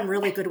turns out I'm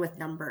really good with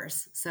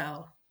numbers,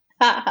 so.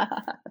 Okay,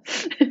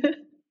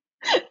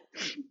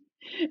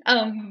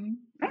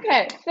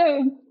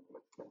 so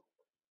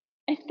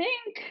I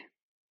think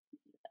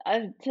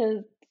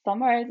to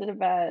summarize it a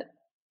bit,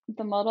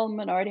 the model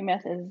minority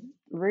myth is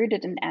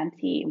rooted in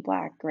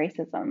anti-Black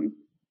racism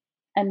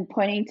and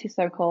pointing to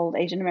so-called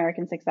Asian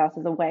American success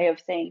as a way of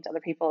saying to other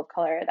people of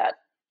color that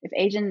if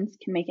Asians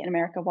can make it in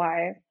America,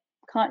 why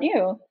can't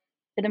you?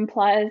 It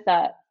implies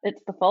that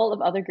it's the fault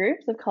of other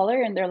groups of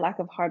color and their lack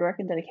of hard work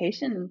and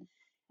dedication.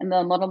 And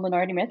the model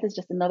minority myth is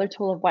just another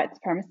tool of white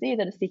supremacy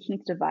that is seeking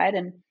to divide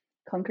and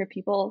conquer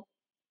people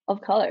of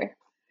color.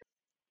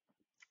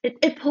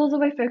 It pulls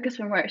away focus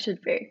from where it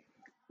should be.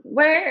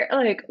 Where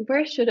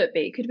should it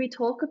be? Could we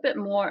talk a bit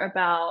more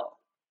about,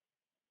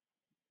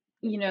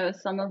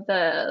 some of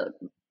the,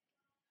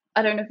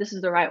 I don't know if this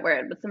is the right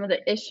word, but some of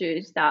the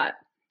issues that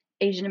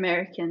Asian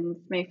Americans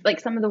may,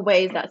 like some of the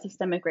ways that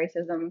systemic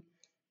racism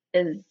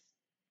is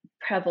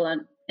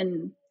prevalent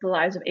in the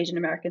lives of Asian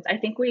Americans. I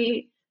think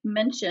we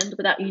mentioned,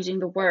 without using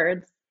the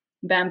words,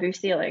 bamboo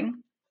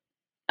ceiling.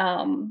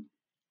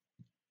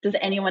 Does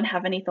anyone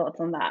have any thoughts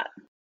on that?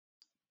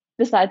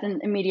 Besides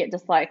an immediate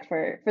dislike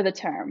for the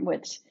term,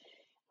 which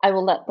I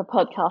will let the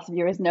podcast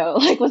viewers know,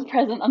 was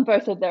present on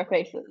both of their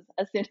faces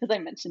as soon as I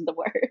mentioned the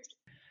word.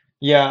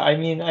 Yeah, I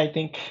mean, I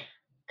think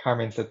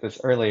Carmen said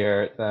this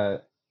earlier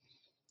that,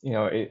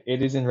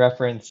 it is in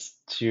reference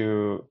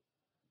to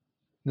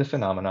the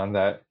phenomenon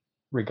that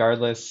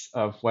regardless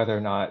of whether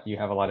or not you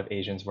have a lot of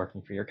Asians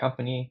working for your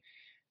company,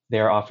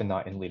 they're often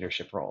not in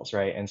leadership roles,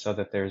 right? And so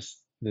that there's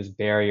this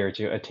barrier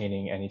to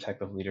attaining any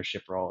type of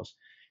leadership roles.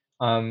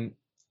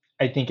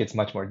 I think it's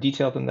much more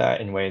detailed than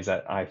that in ways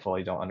that I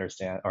fully don't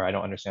understand, or I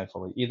don't understand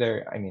fully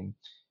either. I mean,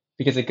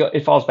 because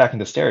it falls back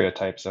into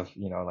stereotypes of,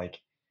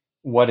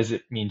 what does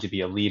it mean to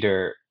be a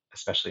leader,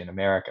 especially in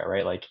America,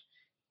 right? Like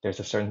there's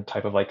a certain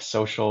type of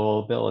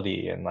social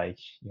ability and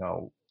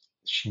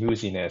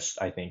schmooziness,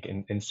 I think,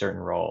 in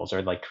certain roles,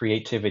 or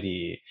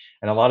creativity,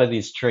 and a lot of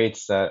these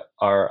traits that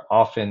are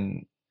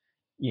often,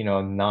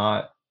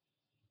 not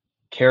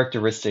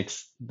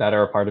characteristics that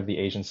are a part of the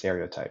Asian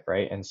stereotype,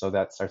 right? And so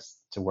that starts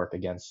to work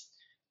against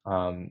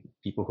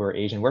people who are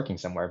Asian working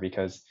somewhere,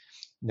 because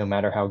no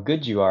matter how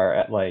good you are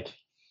at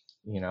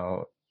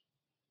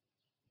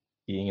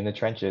being in the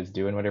trenches,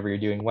 doing whatever you're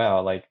doing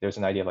well, there's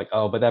an idea of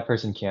oh, but that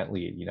person can't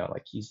lead,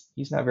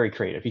 he's not very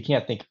creative, he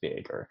can't think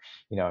big, or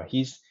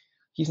he's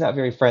not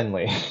very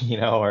friendly,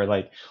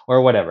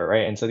 or whatever,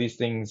 right? And so these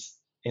things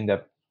end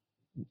up,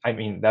 I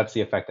mean, that's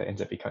the effect that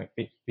ends up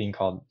being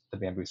called the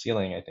bamboo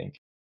ceiling, I think.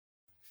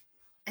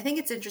 I think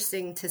it's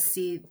interesting to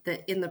see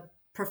that in the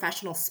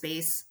professional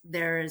space,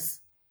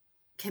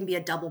 can be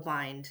a double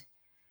bind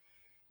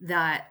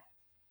that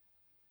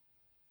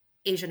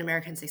Asian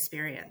Americans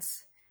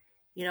experience.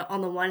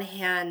 On the one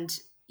hand,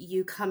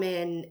 you come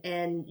in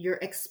and you're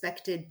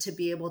expected to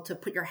be able to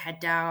put your head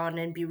down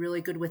and be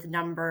really good with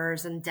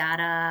numbers and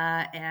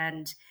data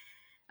and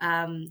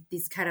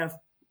these kind of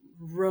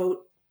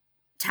rote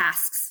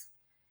tasks.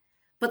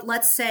 But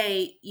let's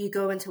say you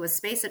go into a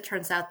space, it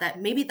turns out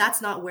that maybe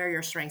that's not where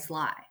your strengths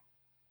lie.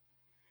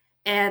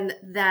 And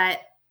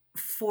that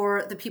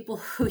for the people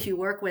who you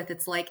work with,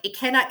 it's it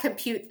cannot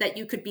compute that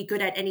you could be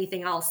good at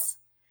anything else.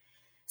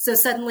 So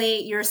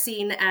suddenly you're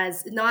seen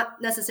as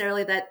not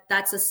necessarily that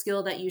that's a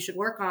skill that you should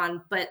work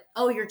on, but,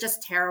 oh, you're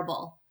just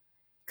terrible.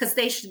 Because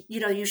they should,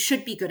 you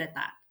should be good at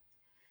that.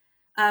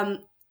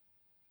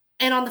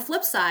 And on the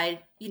flip side,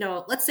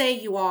 let's say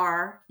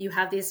you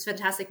have these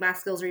fantastic math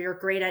skills, or you're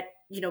great at,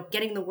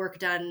 getting the work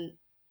done,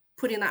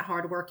 putting that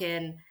hard work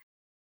in.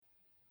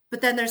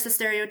 But then there's the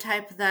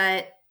stereotype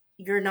that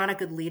you're not a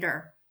good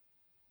leader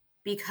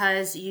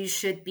because you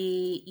should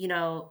be,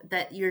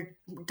 that you're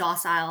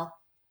docile,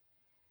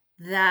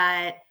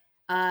 that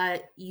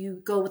you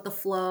go with the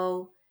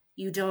flow,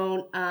 you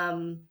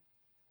don't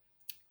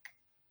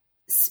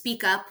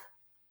speak up,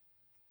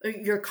 or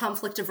you're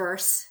conflict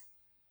averse.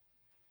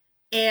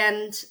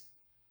 And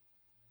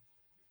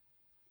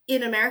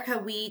in America,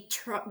 we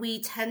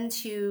tend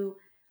to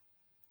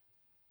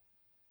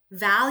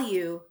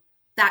value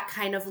that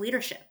kind of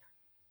leadership.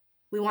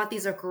 We want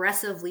these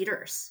aggressive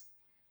leaders.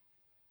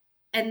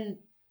 And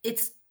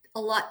it's a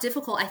lot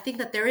difficult. I think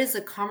that there is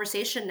a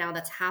conversation now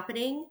that's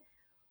happening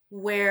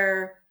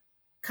where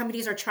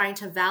companies are trying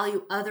to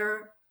value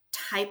other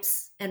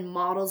types and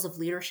models of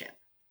leadership.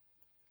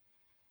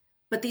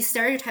 But these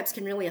stereotypes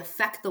can really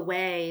affect the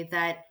way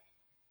that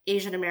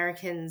Asian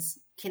Americans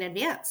can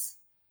advance.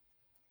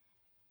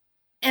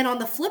 And on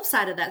the flip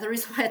side of that, the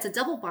reason why it's a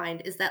double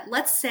bind is that,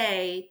 let's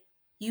say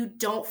you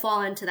don't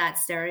fall into that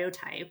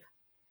stereotype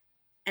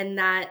and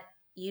that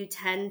you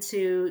tend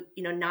to,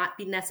 not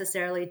be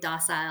necessarily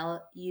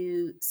docile.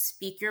 You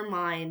speak your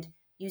mind,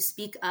 you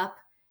speak up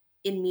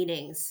in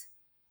meetings,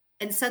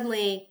 and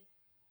suddenly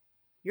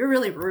you're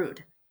really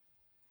rude.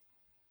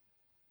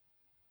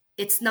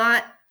 It's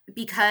not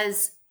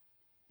because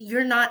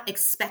you're not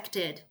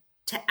expected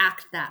to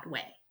act that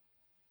way.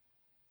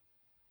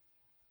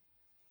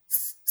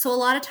 So a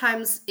lot of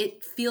times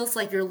it feels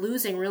like you're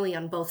losing really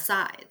on both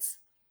sides.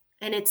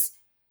 And it's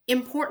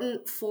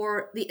important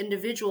for the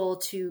individual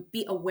to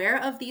be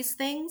aware of these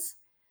things,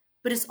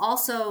 but it's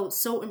also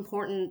so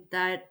important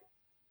that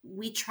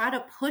we try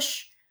to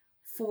push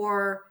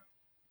for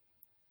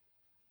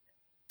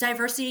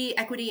diversity,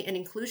 equity, and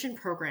inclusion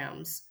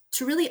programs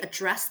to really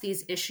address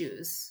these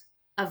issues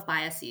of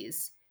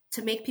biases,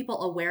 to make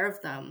people aware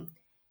of them,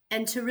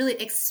 and to really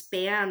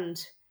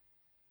expand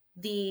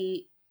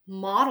the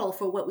model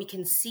for what we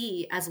can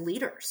see as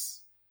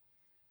leaders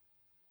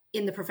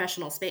in the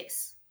professional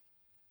space.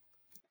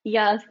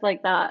 Yes,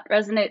 like that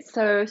resonates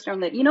so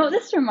strongly. You know what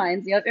this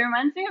reminds me of? It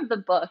reminds me of the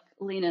book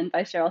Lean In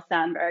by Sheryl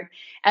Sandberg,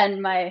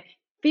 and my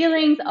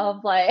feelings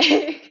of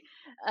like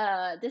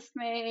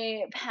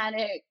dismay,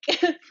 panic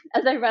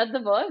as I read the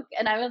book,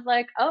 and I was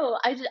like, oh,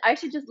 I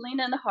should just lean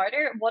in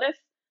harder. What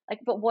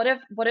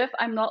if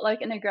I'm not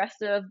like an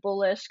aggressive,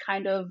 bullish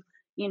kind of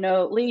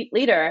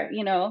leader?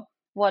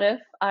 What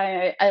if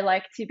I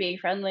like to be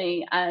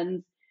friendly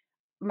and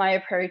my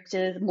approach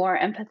is more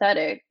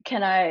empathetic?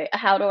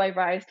 How do I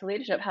rise to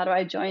leadership? How do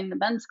I join the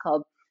men's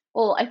club?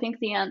 Well, I think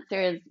the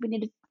answer is we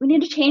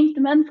need to change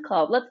the men's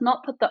club. Let's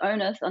not put the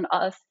onus on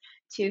us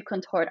to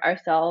contort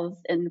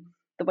ourselves in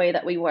the way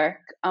that we work,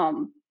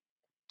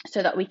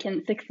 so that we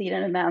can succeed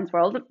in a man's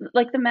world.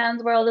 Like, the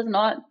man's world is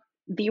not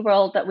the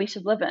world that we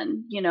should live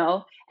in,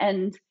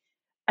 and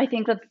I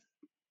think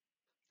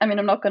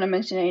I'm not going to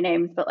mention any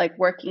names, but like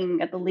working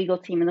at the legal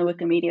team in the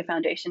Wikimedia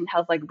Foundation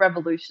has like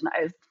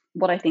revolutionized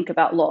what I think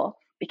about law,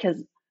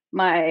 because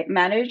my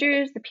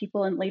managers, the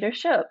people in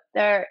leadership,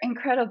 they're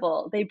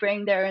incredible. They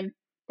bring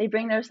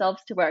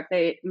themselves to work.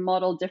 They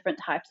model different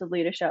types of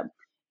leadership.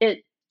 It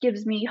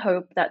gives me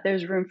hope that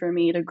there's room for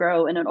me to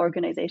grow in an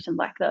organization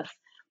like this,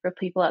 where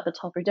people at the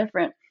top are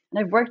different. And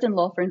I've worked in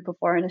law firms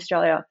before in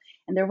Australia,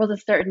 and there was a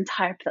certain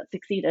type that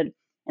succeeded,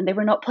 and they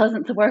were not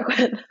pleasant to work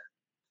with.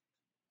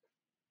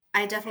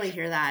 I definitely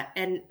hear that.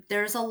 And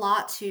there's a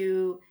lot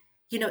to,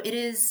 it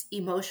is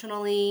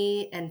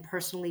emotionally and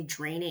personally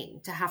draining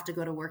to have to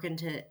go to work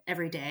into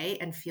every day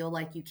and feel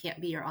like you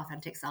can't be your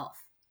authentic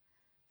self.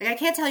 Like, I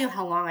can't tell you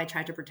how long I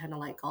tried to pretend to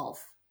like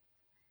golf.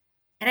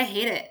 And I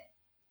hate it.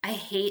 I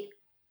hate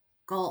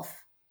golf.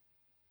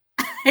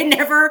 I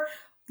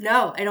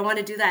don't want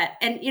to do that.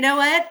 And you know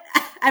what?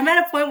 I'm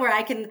at a point where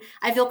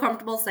I feel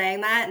comfortable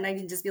saying that, and I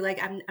can just be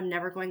like, I'm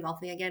never going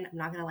golfing again. I'm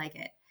not going to like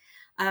it.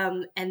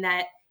 And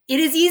that it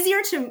is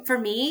easier for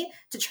me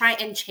to try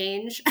and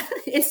change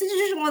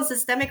institutional and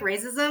systemic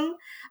racism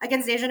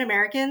against Asian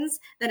Americans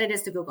than it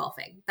is to go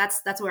golfing.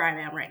 That's where I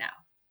am right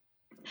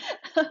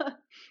now.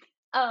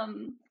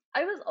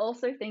 I was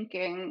also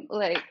thinking,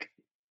 like,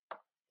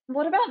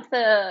 what about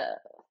the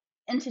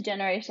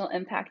intergenerational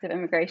impact of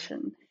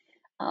immigration?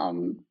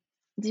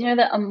 Do you know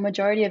that a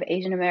majority of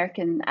Asian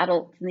American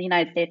adults in the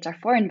United States are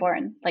foreign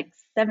born, like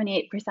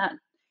 78%?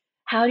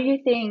 How do you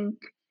think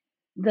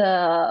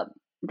the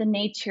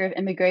nature of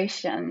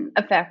immigration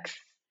affects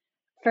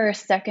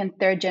first, second,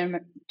 third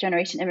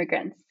generation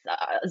immigrants?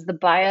 Is the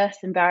bias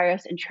and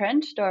barriers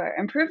entrenched or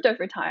improved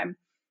over time?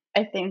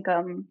 I think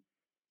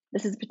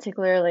this is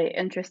particularly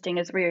interesting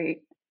as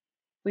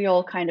we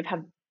all kind of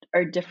have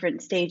our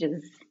different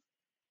stages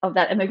of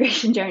that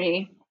immigration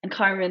journey. And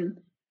Carmen,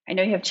 I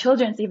know you have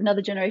children, so you have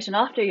another generation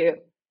after you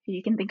who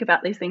you can think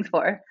about these things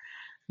for.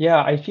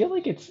 Yeah, I feel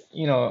like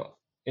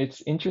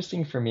it's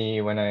interesting for me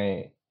when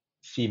I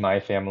see my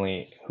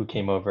family who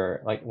came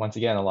over, like once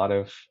again, a lot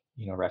of,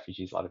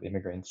 refugees, a lot of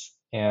immigrants,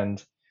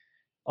 and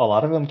a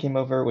lot of them came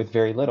over with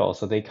very little.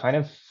 So they kind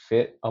of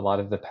fit a lot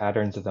of the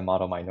patterns of the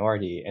model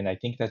minority. And I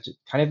think that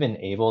kind of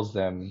enables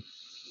them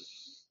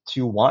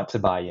to want to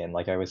buy in,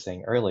 like I was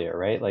saying earlier,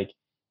 right? Like,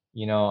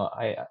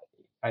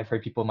 I've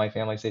heard people in my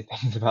family say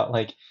things about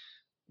like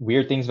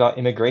weird things about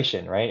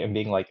immigration, right? And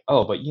being like,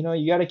 oh, but you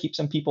got to keep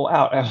some people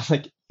out. And I was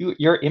like,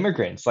 you're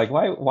immigrants. Like,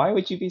 why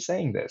would you be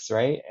saying this,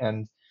 right?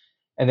 And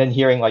then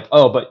hearing like,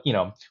 oh, but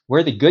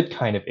we're the good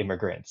kind of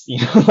immigrants,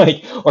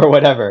 like, or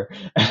whatever.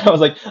 And I was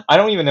like, I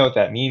don't even know what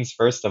that means,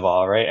 first of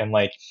all, right? And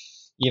like,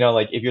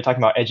 like if you're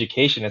talking about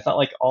education, it's not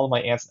like all of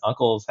my aunts and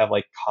uncles have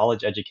like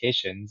college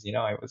educations.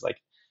 I was like,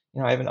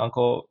 I have an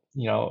uncle,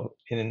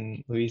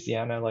 in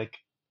Louisiana, like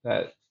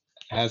that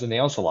has a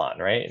nail salon,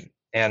 right?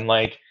 And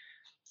like,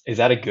 is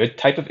that a good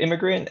type of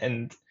immigrant?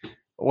 And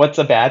what's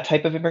a bad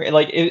type of immigrant?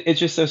 Like it's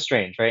just so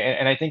strange, right?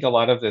 And I think a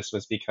lot of this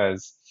was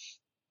because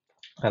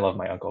I love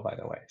my uncle, by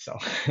the way, so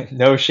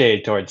no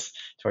shade towards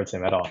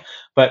him at all.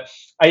 But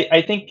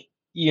I think,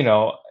 you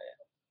know,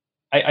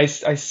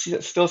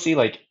 still see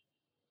like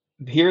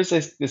here's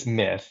this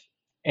myth,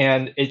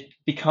 and it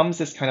becomes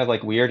this kind of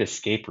like weird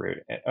escape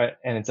route,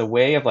 and it's a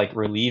way of like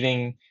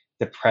relieving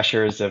the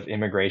pressures of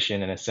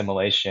immigration and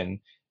assimilation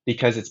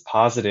because it's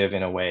positive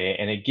in a way,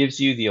 and it gives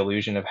you the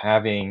illusion of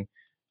having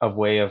a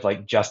way of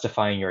like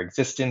justifying your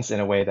existence in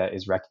a way that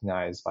is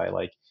recognized by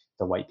like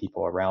the white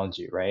people around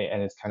you, right?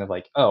 And it's kind of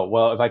like, oh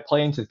well, if I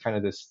play into kind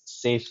of this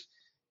safe,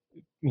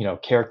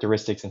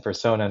 characteristics and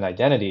persona and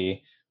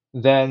identity,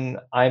 then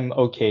I'm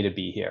okay to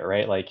be here,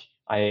 right? Like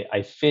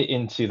I fit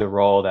into the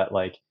role that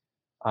like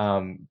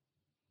um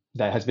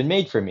that has been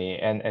made for me,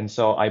 and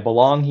so I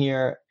belong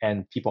here,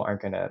 and people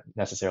aren't going to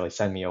necessarily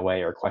send me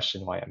away or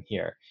question why I'm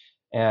here.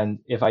 And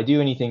if I do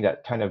anything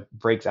that kind of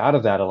breaks out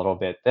of that a little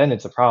bit, then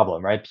it's a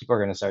problem, right? People are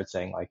going to start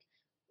saying like,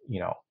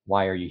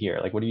 why are you here?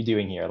 Like, what are you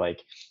doing here?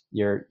 Like,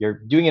 you're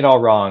doing it all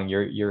wrong.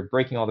 You're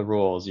breaking all the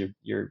rules.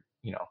 You're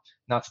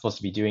not supposed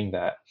to be doing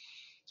that.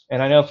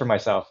 And I know for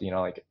myself,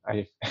 like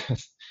I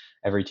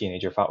every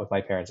teenager fought with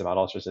my parents about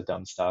all sorts of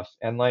dumb stuff.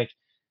 And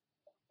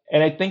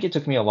I think it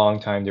took me a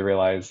long time to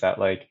realize that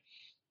like,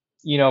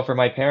 for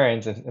my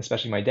parents and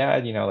especially my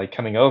dad, like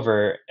coming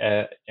over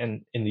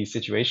and in these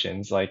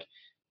situations, like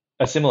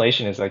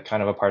assimilation is like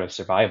kind of a part of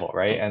survival,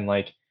 right? And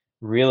like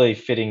really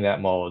fitting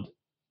that mold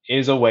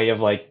is a way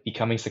of like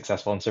becoming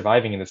successful and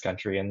surviving in this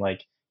country, and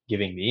like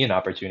giving me an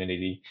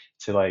opportunity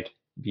to like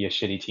be a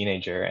shitty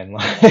teenager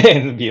and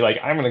and be like,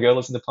 I'm gonna go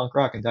listen to punk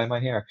rock and dye my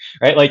hair,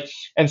 right? Like,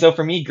 and so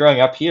for me, growing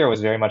up here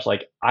was very much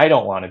like I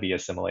don't want to be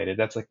assimilated.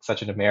 That's like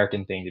such an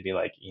American thing to be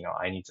like,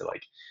 I need to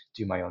like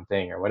do my own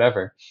thing or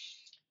whatever.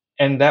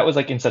 And that was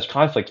like in such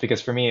conflict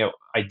because for me,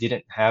 I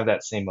didn't have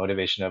that same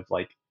motivation of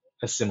like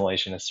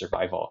assimilation as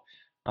survival.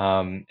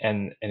 And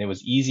it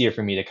was easier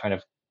for me to kind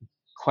of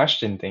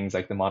question things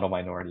like the model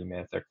minority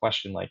myth, or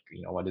question like,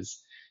 what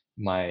is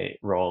my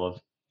role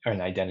of or an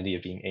identity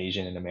of being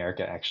Asian in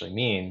America actually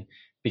mean?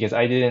 Because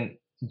I didn't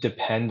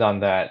depend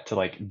on that to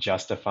like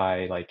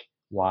justify like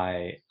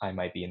why I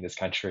might be in this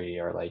country,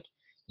 or like,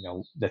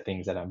 the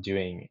things that I'm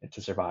doing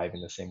to survive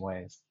in the same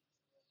ways.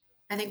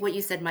 I think what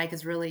you said, Mike,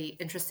 is really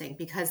interesting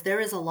because there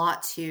is a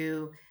lot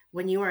to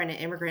when you are an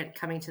immigrant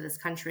coming to this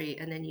country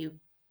and then you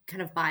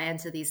kind of buy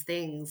into these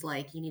things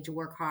like you need to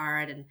work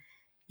hard. And,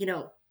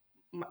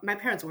 my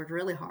parents worked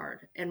really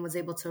hard and was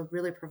able to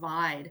really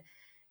provide.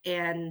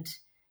 And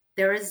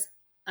there is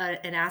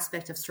an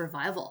aspect of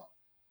survival.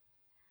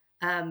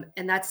 And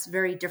that's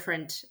very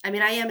different. I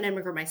mean, I am an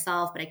immigrant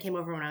myself, but I came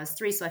over when I was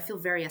 3. So I feel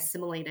very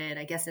assimilated,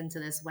 I guess, into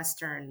this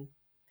Western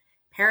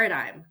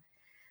paradigm.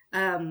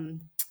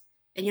 And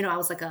I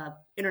was like a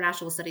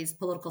international studies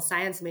political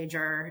science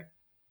major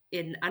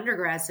in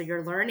undergrad, so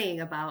you're learning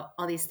about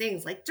all these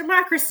things like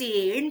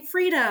democracy and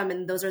freedom,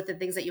 and those are the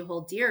things that you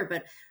hold dear.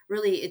 But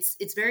really,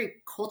 it's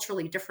very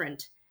culturally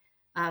different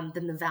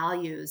than the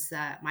values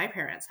that my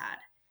parents had.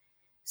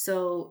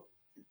 So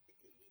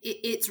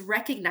it's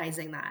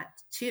recognizing that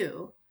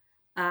too.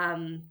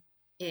 And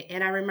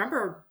I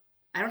remember,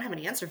 I don't have an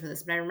answer for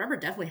this, but I remember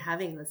definitely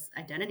having this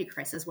identity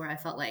crisis where I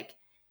felt like,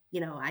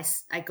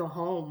 I go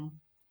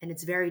home and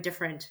it's very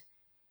different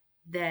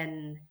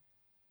than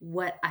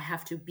what I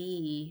have to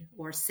be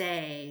or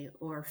say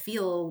or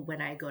feel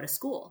when I go to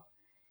school.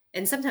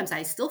 And sometimes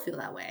I still feel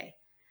that way.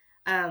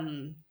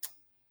 And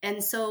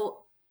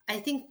so I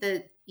think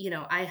that,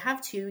 I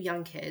have 2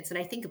 young kids and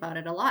I think about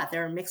it a lot.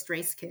 There are mixed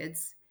race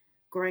kids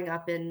growing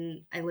up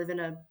I live in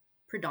a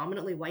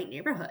predominantly white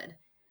neighborhood.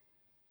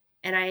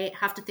 And I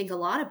have to think a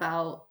lot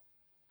about,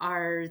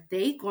 are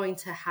they going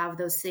to have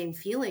those same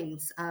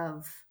feelings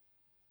of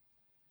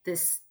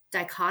this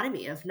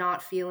dichotomy of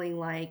not feeling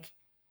like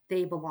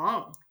they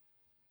belong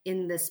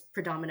in this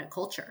predominant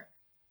culture?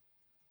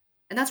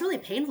 And that's really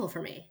painful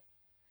for me.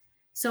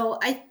 So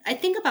I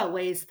think about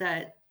ways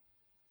that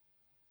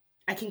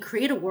I can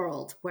create a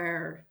world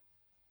where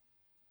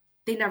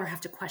they never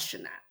have to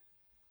question that.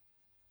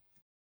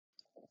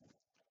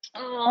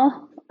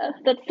 Oh,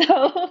 that's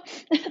so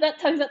that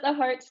tugs at the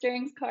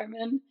heartstrings,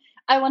 Carmen.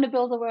 I want to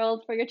build a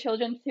world for your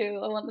children too.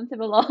 I want them to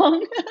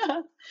belong.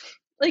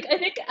 Like I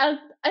think as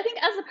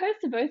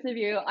opposed to both of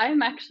you,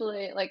 I'm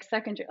actually like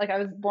secondary. Like I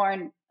was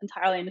born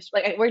entirely in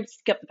like we're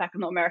skip the fact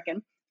I'm not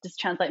American. Just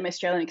translate my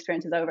Australian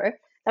experiences over.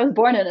 I was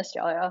born in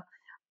Australia,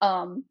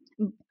 um,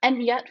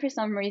 and yet for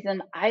some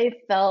reason I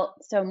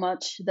felt so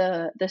much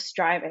the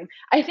striving.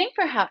 I think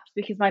perhaps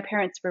because my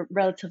parents were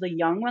relatively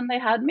young when they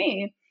had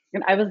me,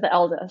 and I was the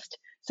eldest.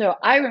 So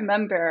I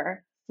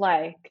remember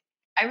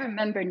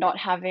not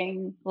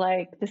having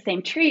like the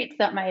same treats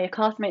that my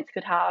classmates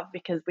could have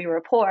because we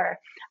were poor.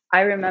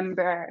 I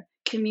remember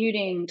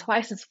commuting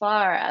twice as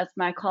far as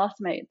my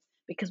classmates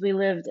because we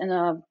lived in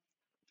a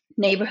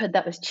neighborhood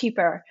that was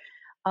cheaper.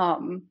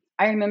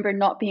 I remember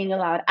not being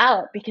allowed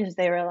out because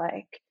they were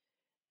like,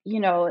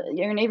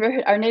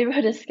 our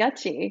neighborhood is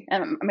sketchy.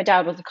 And my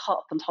dad was a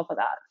cop on top of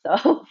that.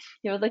 So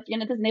he was like,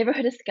 this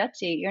neighborhood is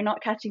sketchy. You're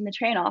not catching the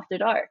train after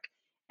dark.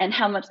 And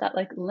how much that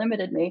like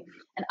limited me.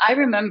 And I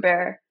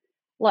remember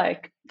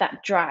like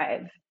that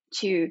drive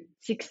to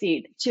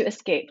succeed, to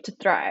escape, to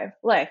thrive.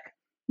 Like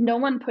no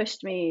one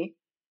pushed me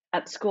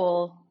at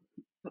school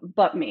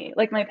but me.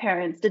 Like my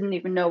parents didn't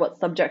even know what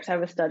subjects I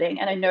was studying.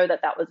 And I know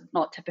that that was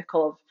not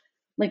typical of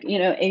like,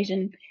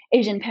 Asian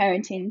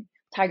parenting,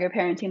 tiger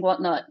parenting,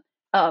 whatnot.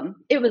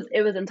 It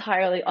was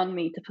entirely on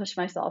me to push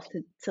myself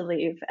to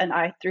leave, and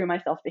I threw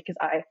myself because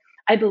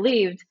I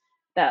believed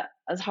that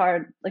as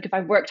hard, like if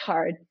I worked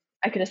hard,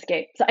 I could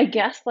escape. So I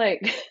guess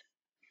like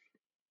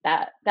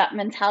that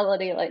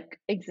mentality like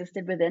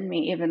existed within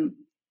me even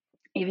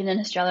in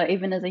Australia,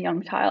 even as a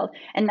young child.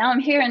 And now I'm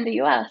here in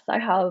the US. I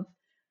have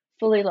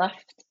fully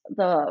left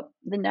the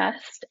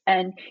nest,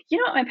 and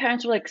my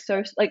parents were like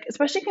so like,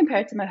 especially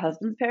compared to my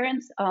husband's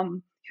parents,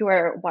 who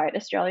are white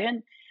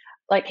Australian.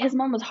 Like his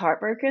mom was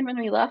heartbroken when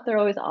we left. They're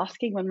always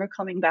asking when we're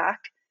coming back.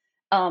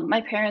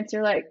 My parents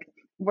are like,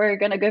 we're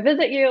gonna go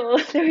visit you.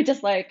 They were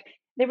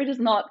just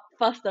not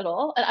fussed at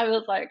all. And I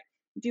was like,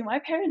 do my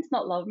parents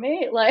not love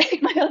me? Like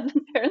my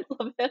husband's parents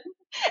love him.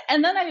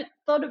 And then I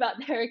thought about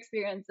their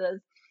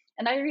experiences,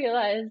 and I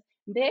realized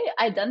they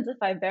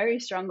identify very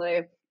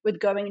strongly with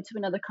going to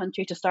another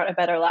country to start a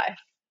better life.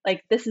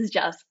 Like this is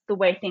just the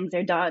way things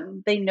are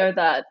done. They know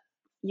that,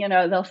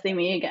 they'll see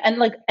me again.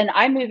 And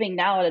I'm moving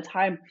now at a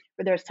time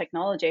where there's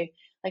technology.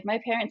 Like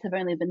my parents have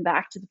only been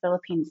back to the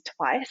Philippines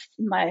twice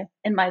in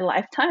my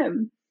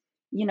lifetime.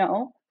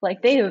 Like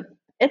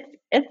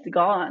it's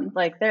gone.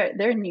 Like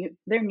their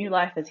new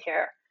life is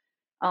here.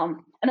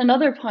 And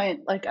another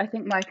point, like I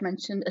think Mike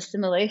mentioned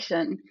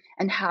assimilation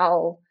and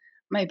how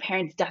my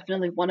parents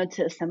definitely wanted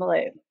to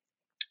assimilate,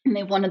 and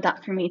they wanted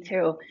that for me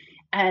too.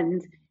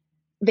 And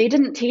they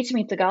didn't teach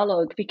me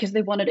Tagalog because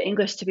they wanted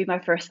English to be my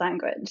first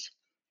language.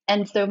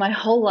 And so my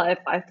whole life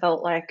I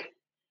felt like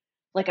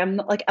I'm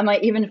not, like, am I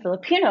even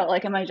Filipino?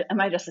 Like am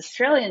I just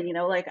Australian?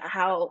 Like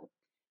how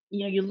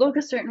you look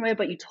a certain way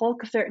but you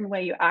talk a certain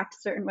way, you act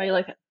a certain way.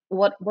 Like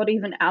what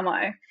even am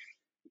I?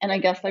 And I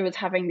guess I was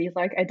having these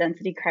like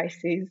identity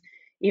crises,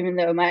 even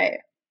though my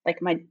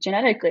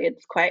genetically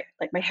it's quite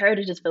like my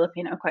heritage is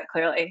Filipino quite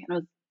clearly, and I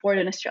was born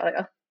in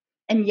Australia.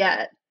 And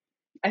yet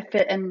I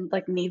fit in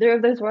like neither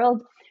of those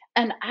worlds.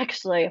 And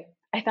actually,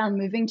 I found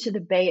moving to the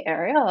Bay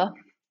Area,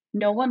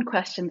 no one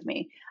questions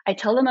me. I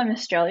tell them I'm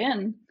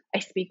Australian. I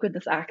speak with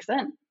this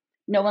accent.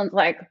 No one's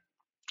like,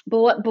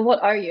 but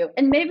what are you?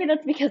 And maybe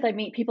that's because I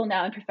meet people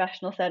now in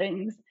professional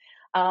settings,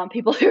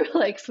 people who are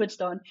like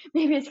switched on.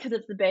 Maybe it's because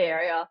it's the Bay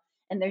Area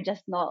and they're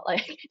just not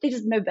like they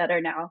just know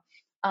better now.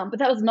 But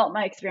that was not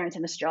my experience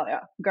in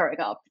Australia growing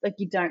up. Like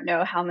you don't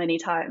know how many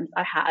times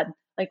I had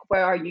like,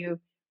 where are you?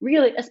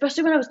 Really,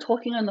 especially when I was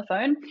talking on the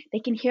phone,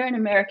 they can hear an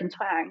American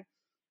twang,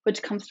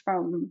 which comes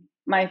from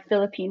my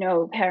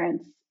Filipino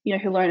parents,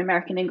 who learn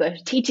American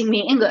English, teaching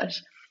me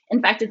English.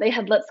 In fact, if they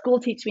had let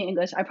school teach me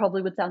English, I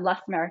probably would sound less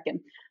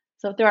American.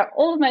 So throughout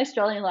all of my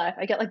Australian life,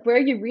 I get like, where are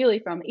you really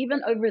from?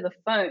 Even over the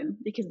phone,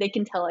 because they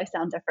can tell I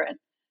sound different.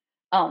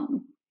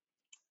 Um,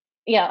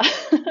 yeah.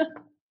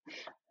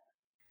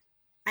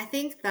 I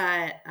think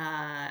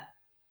that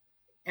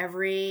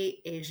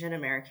every Asian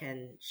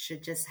American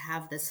should just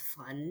have this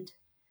fund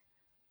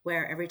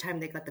where every time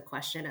they got the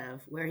question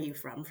of where are you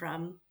from,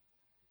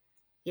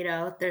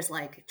 there's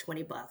like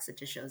 $20 that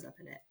just shows up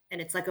in it.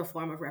 And it's like a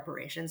form of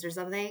reparations or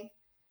something.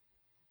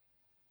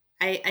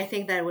 I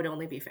think that would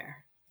only be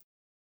fair.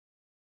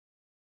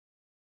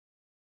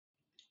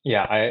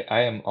 Yeah,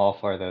 I am all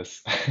for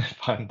this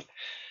fund.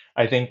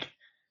 I think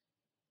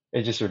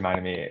it just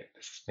reminded me,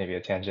 this is maybe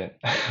a tangent.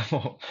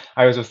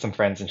 I was with some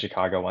friends in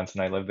Chicago once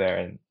and I lived there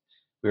and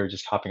we were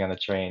just hopping on the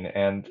train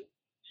and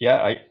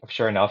yeah,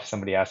 sure enough,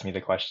 somebody asked me the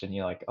question,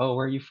 like, oh,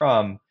 where are you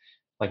from?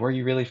 Like, where are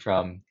you really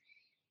from?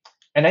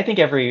 And I think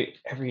every,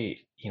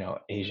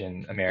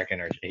 Asian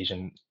American or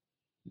Asian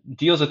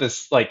deals with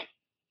this like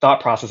thought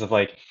process of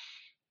like,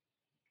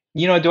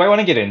 do I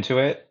want to get into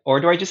it or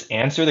do I just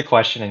answer the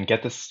question and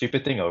get this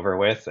stupid thing over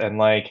with and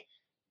like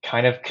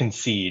kind of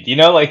concede,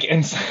 like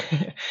and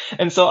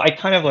so I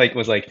kind of like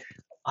was like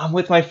I'm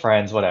with my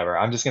friends, whatever.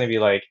 I'm just going to be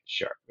like,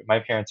 sure, my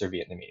parents are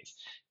Vietnamese.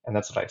 And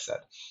that's what I said.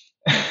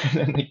 And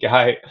then the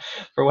guy,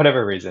 for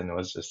whatever reason,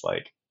 was just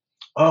like,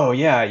 oh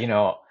yeah,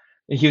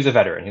 he was a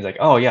veteran. He's like,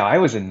 oh yeah, I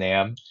was in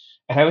Nam.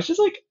 And I was just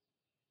like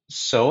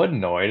so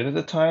annoyed at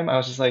the time. I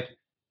was just like,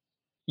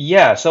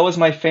 yeah, so was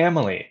my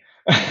family.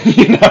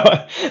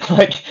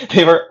 Like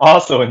they were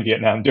also in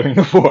Vietnam during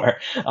the war.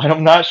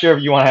 I'm not sure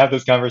if you want to have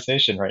this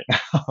conversation right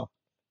now.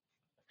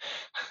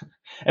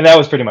 And that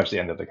was pretty much the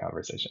end of the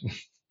conversation.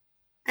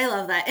 I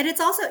love that. And it's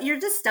also, you're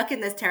just stuck in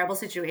this terrible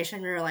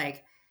situation where you're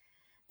like,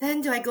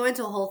 then do I go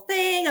into a whole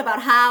thing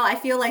about how I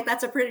feel like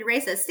that's a pretty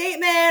racist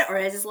statement or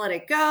I just let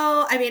it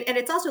go? I mean, and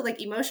it's also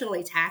like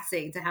emotionally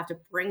taxing to have to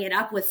bring it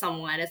up with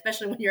someone,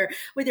 especially when you're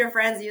with your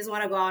friends, you just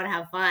want to go out and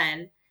have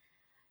fun.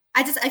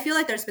 I feel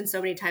like there's been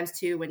so many times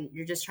too when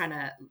you're just trying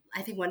to,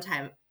 I think one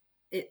time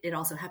it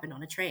also happened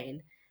on a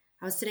train.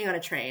 I was sitting on a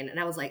train and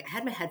I was like, I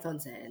had my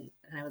headphones in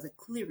and I was like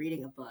clearly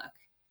reading a book.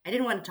 I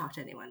didn't want to talk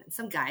to anyone. And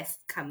some guy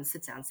comes,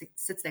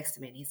 sits next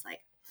to me and he's like,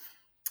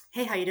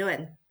 hey, how you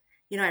doing?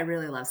 You know, I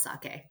really love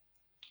sake.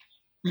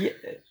 Yeah,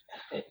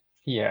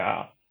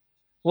 yeah.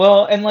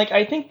 Well, and like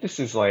I think this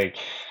is like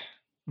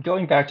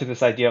going back to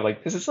this idea of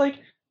like this is like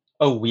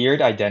a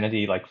weird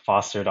identity like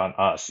fostered on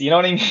us. You know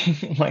what I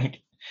mean?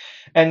 Like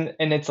and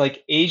it's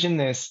like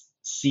Asianness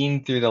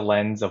seen through the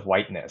lens of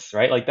whiteness,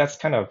 right? Like that's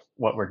kind of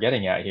what we're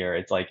getting at here.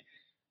 It's like,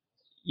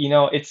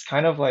 it's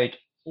kind of like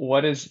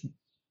what does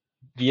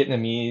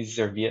Vietnamese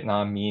or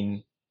Vietnam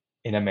mean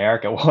in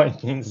America? Well,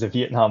 it means the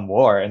Vietnam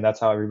War, and that's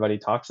how everybody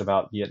talks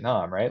about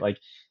Vietnam, right? Like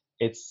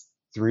it's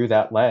through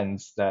that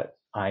lens that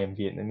I am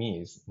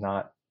Vietnamese,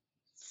 not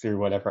through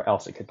whatever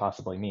else it could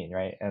possibly mean,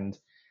 right? And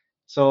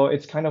so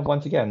it's kind of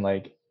once again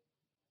like,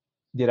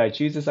 did I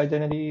choose this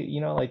identity?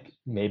 Like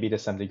maybe to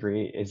some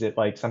degree. Is it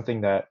like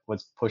something that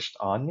was pushed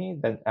on me?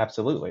 Then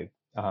absolutely.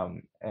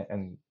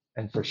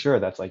 And for sure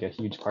that's like a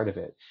huge part of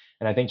it.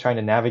 And I think trying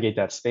to navigate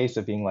that space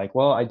of being like,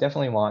 well, I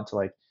definitely want to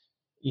like,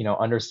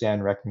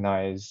 understand,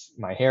 recognize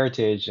my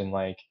heritage and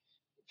like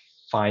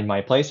find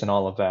my place and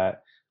all of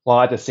that.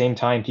 While at the same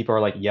time, people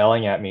are like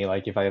yelling at me,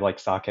 like if I like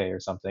sake or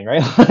something,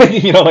 right?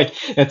 Like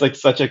it's like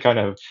such a kind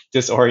of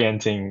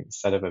disorienting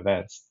set of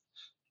events.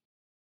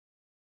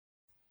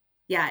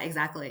 Yeah,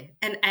 exactly.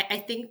 And I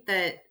think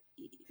that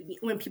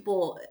when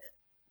people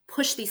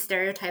push these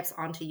stereotypes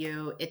onto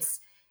you, it's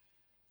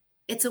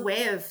a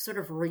way of sort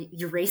of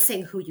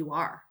erasing who you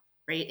are,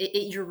 right?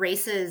 It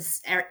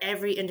erases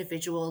every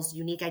individual's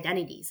unique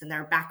identities and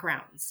their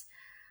backgrounds.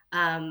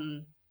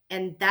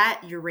 And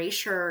that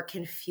erasure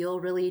can feel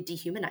really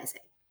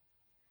dehumanizing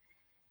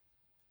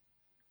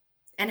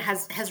and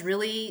has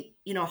really,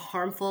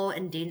 harmful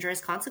and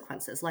dangerous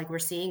consequences, like we're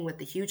seeing with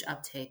the huge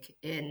uptick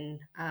in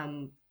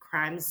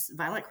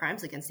violent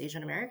crimes against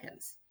Asian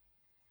Americans.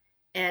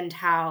 And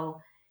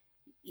how,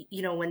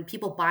 when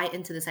people buy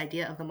into this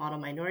idea of the model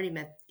minority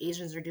myth,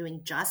 Asians are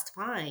doing just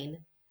fine,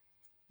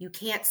 you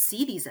can't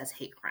see these as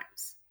hate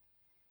crimes.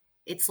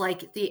 It's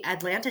like the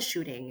Atlanta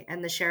shooting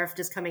and the sheriff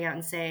just coming out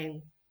and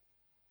saying,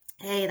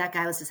 hey, that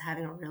guy was just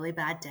having a really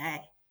bad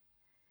day,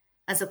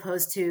 as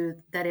opposed to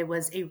that it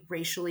was a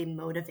racially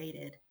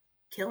motivated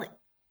killing.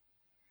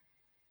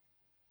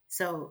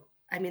 So,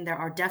 I mean, there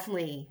are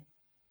definitely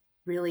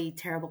really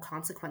terrible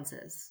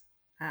consequences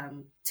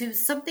to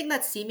something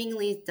that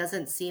seemingly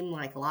doesn't seem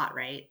like a lot,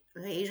 right?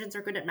 Asians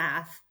are good at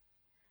math.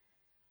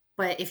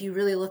 But if you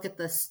really look at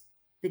this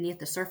beneath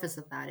the surface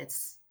of that,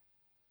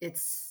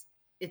 it's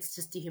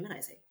just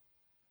dehumanizing.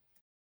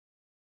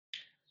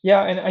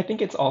 Yeah, and I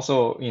think it's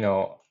also,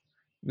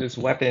 this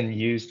weapon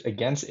used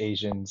against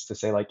Asians to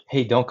say like,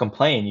 hey, don't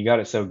complain, you got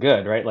it so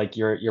good, right? Like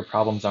your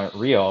problems aren't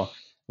real.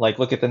 Like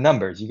look at the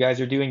numbers. You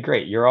guys are doing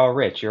great. You're all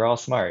rich, you're all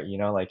smart,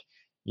 like,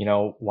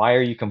 why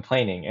are you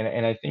complaining?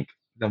 And I think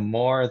the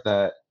more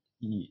that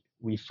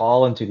we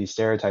fall into these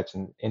stereotypes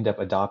and end up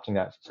adopting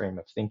that frame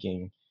of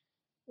thinking,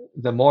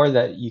 the more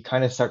that you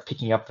kind of start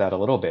picking up that a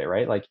little bit,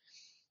 right? Like,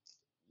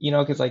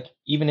 because like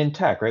even in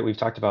tech, right? We've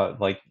talked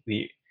about like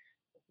the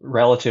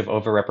relative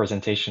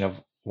overrepresentation of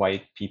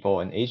white people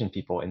and Asian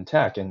people in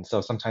tech. And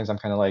so sometimes I'm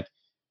kind of like,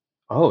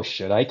 oh,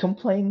 should I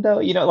complain though?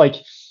 Like,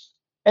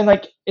 and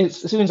like as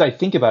soon as I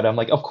think about it, I'm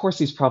like, of course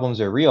these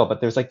problems are real, but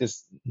there's like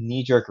this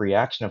knee-jerk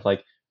reaction of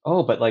like,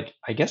 oh, but like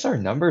I guess our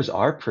numbers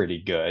are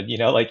pretty good,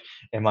 like,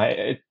 am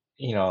I,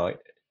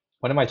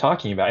 what am I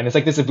talking about? And it's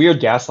like this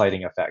weird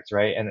gaslighting effect,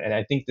 right? And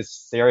I think this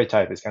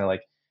stereotype is kind of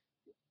like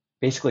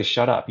basically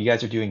shut up, you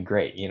guys are doing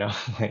great,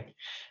 like,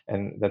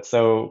 and that's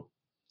so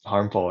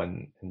harmful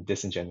and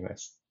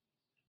disingenuous.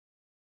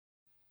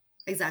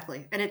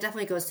 Exactly. And it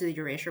definitely goes to the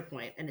erasure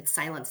point, and it's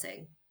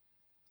silencing.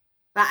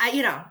 But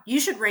you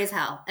should raise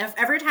hell. If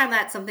every time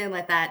that something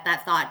like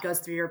that thought goes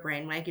through your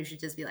brain, Mike, you should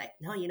just be like,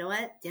 no, you know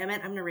what? Damn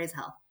it, I'm gonna raise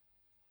hell.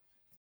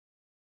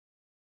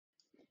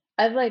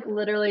 I've like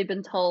literally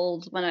been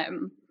told when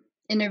I'm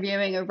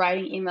interviewing or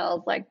writing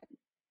emails, like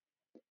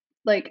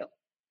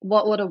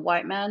what would a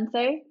white man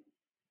say?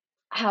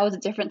 How is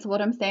it different to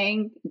what I'm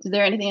saying? Is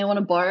there anything I want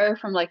to borrow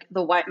from like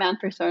the white man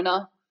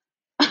persona?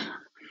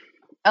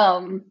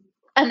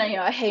 And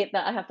I hate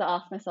that I have to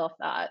ask myself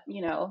that,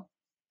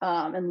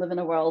 and live in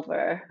a world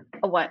where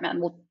a white man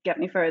will get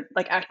me further,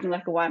 like acting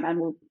like a white man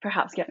will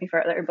perhaps get me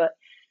further, but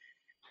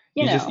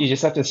you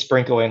just have to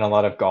sprinkle in a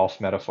lot of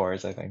golf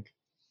metaphors, I think.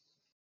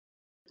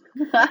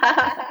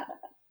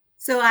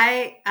 So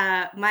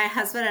my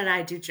husband and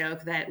I do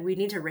joke that we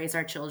need to raise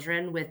our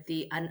children with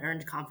the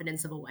unearned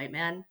confidence of a white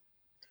man.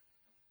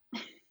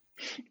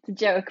 It's a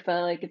joke,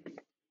 but like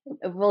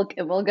it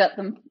will get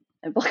them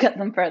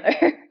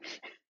further,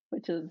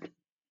 which is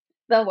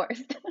the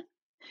worst.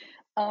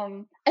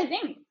 I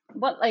think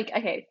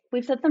okay,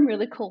 we've said some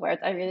really cool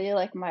words. I really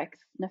like Mike's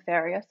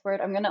nefarious word.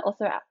 I'm gonna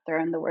also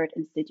throw in the word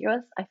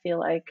insidious. I feel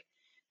like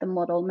the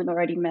model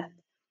minority myth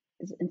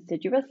is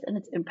insidious in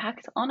its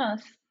impact on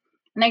us.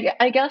 And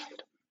I guess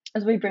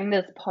as we bring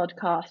this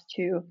podcast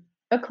to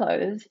a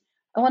close,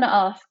 I want to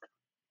ask,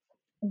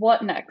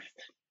 what next?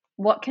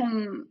 What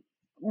can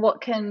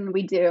what can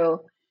we do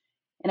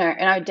in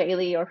our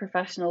daily or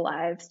professional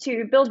lives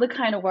to build the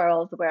kind of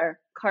world where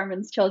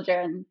Carmen's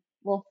children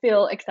will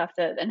feel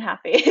accepted and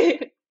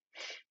happy.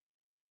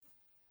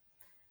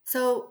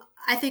 So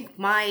I think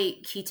my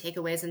key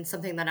takeaways and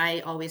something that I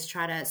always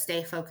try to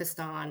stay focused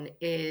on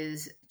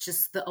is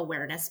just the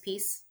awareness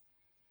piece.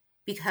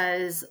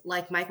 Because,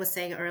 like Mike was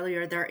saying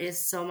earlier, there is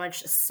so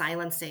much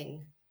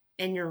silencing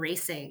and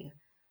erasing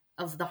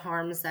of the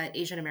harms that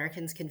Asian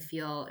Americans can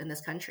feel in this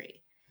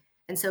country.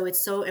 And so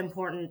it's so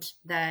important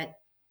that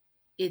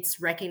it's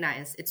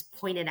recognized, it's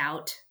pointed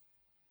out,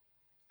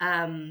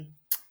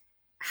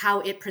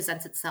 how it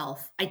presents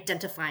itself,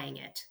 identifying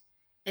it,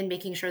 and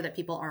making sure that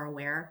people are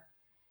aware.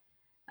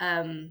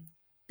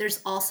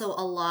 There's also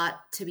a lot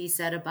to be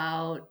said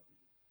about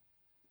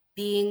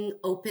being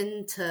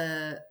open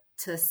to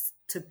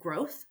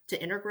growth,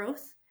 to inner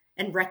growth,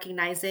 and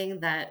recognizing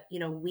that, you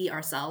know, we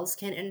ourselves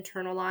can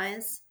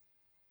internalize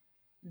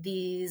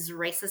these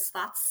racist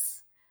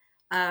thoughts.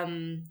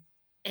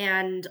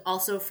 And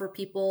also for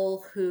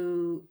people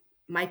who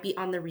might be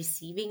on the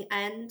receiving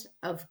end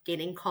of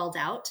getting called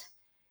out,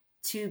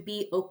 to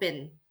be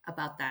open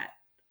about that,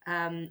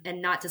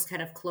 and not just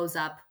kind of close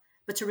up,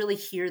 but to really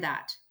hear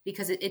that,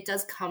 because it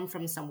does come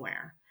from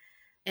somewhere,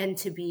 and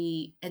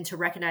to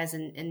recognize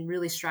and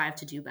really strive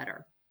to do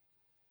better.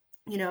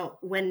 You know,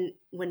 when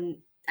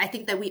I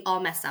think that we all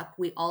mess up,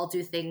 we all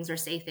do things or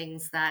say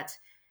things that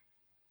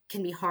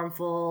can be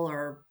harmful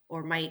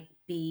or might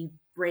be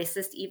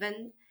racist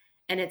even.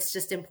 And it's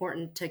just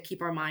important to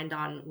keep our mind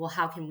on, well,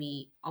 how can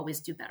we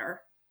always do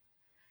better?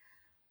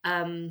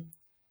 And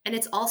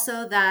it's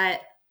also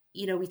that,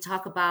 you know, we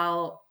talk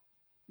about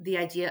the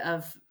idea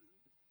of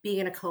being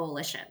in a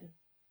coalition.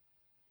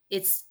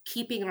 It's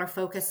keeping our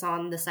focus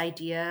on this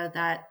idea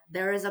that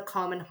there is a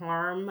common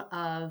harm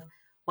of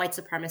white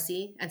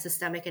supremacy and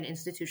systemic and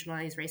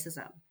institutionalized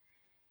racism.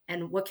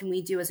 And what can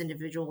we do as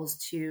individuals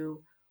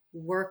to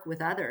work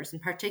with others,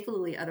 and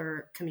particularly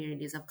other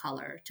communities of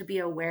color, to be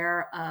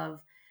aware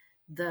of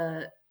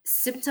the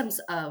symptoms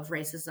of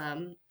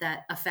racism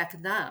that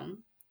affect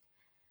them,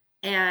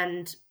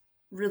 and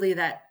really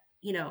that,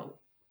 you know,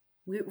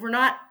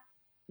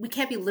 we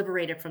can't be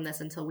liberated from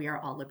this until we are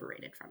all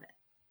liberated from it.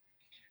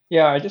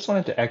 Yeah, I just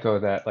wanted to echo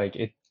that,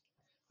 like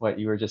what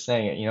you were just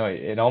saying. You know,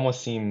 it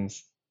almost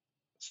seems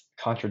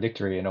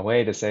contradictory in a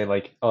way to say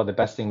like, oh, the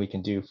best thing we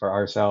can do for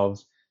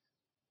ourselves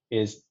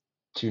is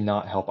to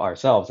not help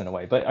ourselves in a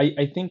way. But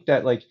I think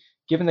that, like,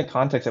 given the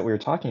context that we were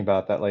talking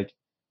about, that like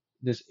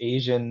this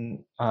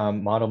Asian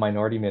model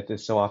minority myth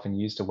is so often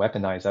used to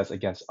weaponize us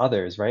against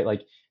others, right?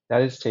 Like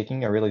that is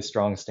taking a really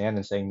strong stand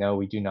and saying, no,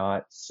 we do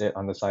not sit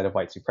on the side of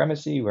white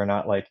supremacy. We're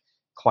not like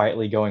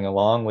quietly going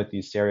along with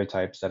these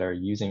stereotypes that are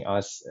using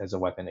us as a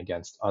weapon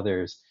against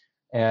others.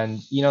 And,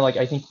 you know, like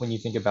I think when you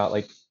think about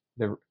like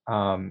the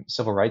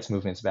civil rights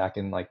movements back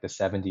in like the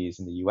 70s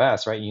in the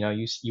US, right? You know,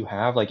 you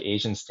have like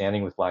Asians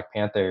standing with Black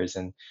Panthers,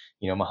 and,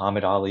 you know,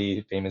 Muhammad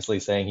Ali famously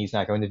saying he's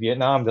not going to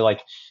Vietnam to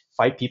like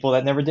fight people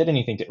that never did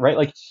anything to, right?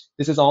 Like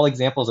this is all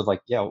examples of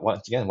like, yeah,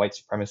 once again, white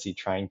supremacy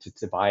trying to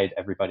divide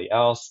everybody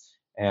else.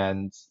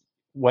 And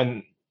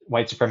when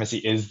white supremacy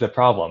is the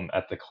problem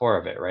at the core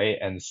of it, right?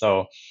 And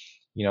so,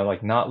 you know,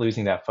 like not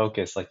losing that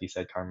focus, like you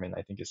said, Carmen,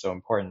 I think is so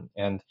important.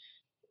 And,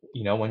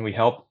 you know, when we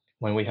help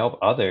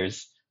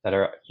others that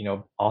are, you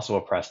know, also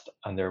oppressed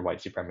under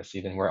white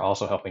supremacy, then we're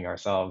also helping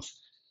ourselves.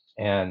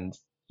 And,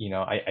 you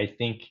know, I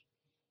think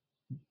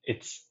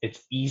it's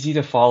easy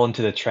to fall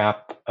into the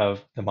trap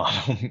of the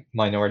model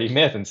minority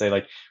myth and say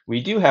like,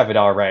 we do have it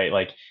all right,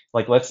 like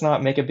let's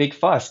not make a big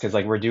fuss because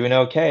like we're doing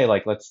okay,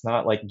 like let's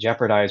not like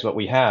jeopardize what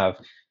we have.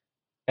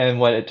 And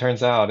what it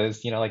turns out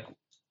is, you know, like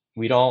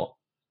we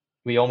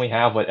only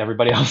have what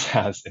everybody else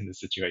has in the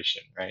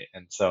situation, right?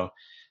 And so,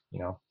 you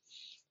know,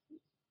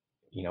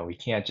 we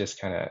can't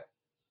just kind of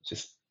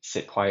just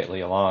sit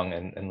quietly along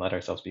and let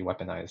ourselves be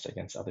weaponized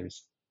against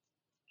others.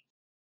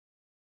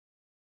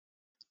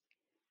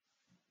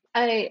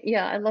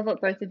 I love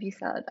what both of you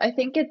said. I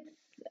think it's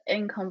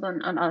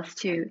incumbent on us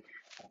to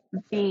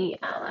be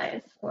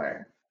allies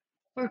for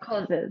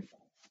causes.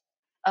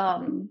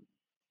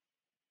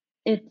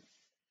 It's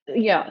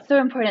so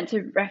important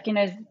to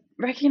recognize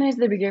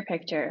the bigger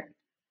picture,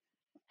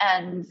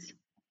 and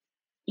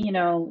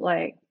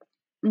like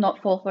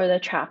not fall for the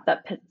trap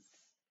that pits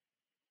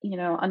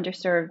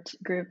underserved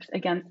groups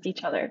against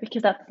each other,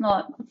 because that's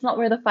not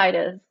where the fight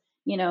is,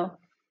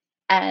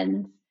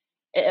 and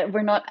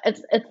we're not,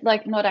 it's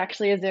like not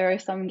actually a zero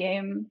sum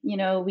game.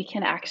 We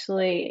can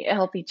actually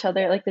help each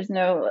other. Like there's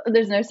no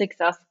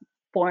success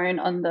born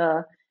on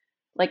the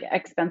like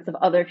expense of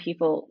other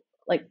people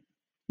like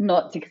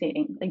not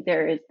succeeding. Like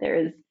there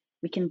is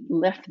we can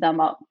lift them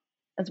up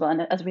as well,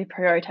 and as we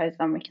prioritize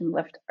them, we can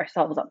lift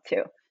ourselves up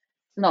too.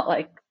 It's not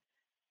like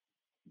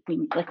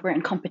we're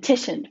in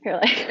competition for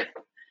like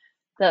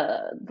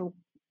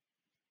the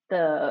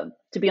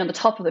to be on the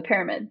top of the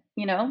pyramid,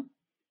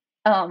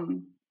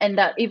 and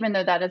that even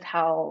though that is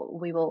how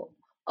we will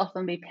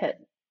often be pit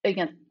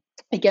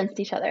against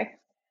each other.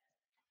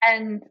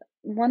 And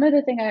One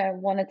other thing I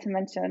wanted to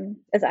mention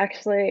is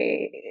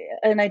actually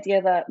an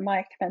idea that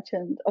Mike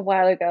mentioned a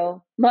while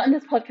ago, not in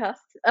this podcast,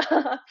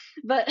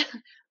 but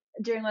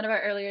during one of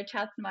our earlier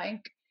chats,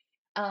 Mike.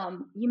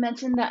 You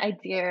mentioned the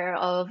idea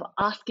of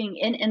asking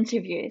in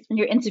interviews, when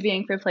you're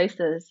interviewing for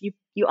places,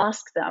 you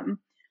ask them,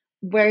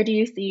 where do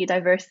you see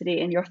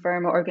diversity in your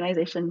firm or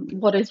organization?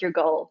 What is your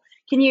goal?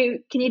 Can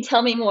you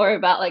tell me more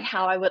about like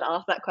how I would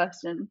ask that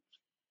question?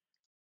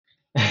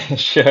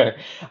 Sure.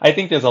 I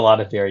think there's a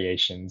lot of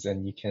variations,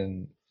 and you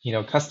can,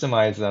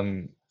 customize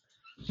them,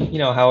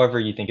 however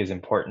you think is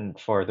important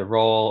for the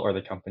role or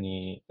the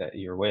company that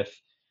you're with.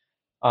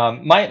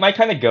 My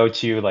kind of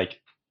go-to like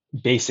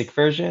basic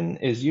version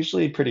is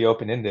usually pretty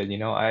open-ended.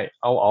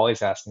 I'll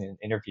always ask in an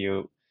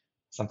interview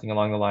something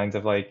along the lines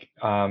of like,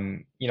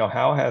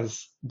 how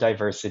has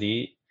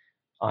diversity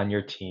on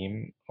your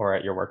team or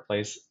at your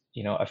workplace,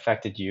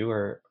 affected you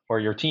or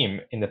your team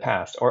in the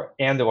past, or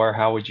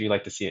how would you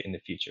like to see it in the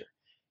future,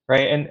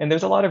 right? And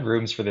there's a lot of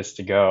rooms for this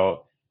to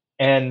go,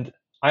 and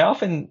I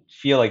often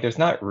feel like there's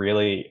not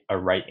really a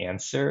right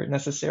answer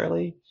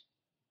necessarily,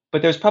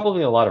 but there's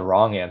probably a lot of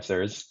wrong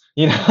answers,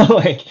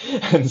 like,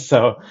 and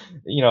so,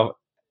 you know,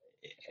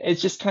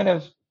 it's just kind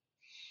of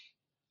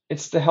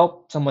it's to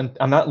help someone.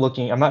 I'm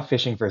not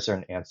fishing for a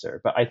certain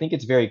answer, but I think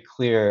it's very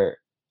clear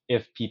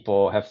if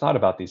people have thought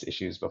about these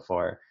issues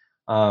before,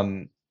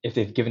 if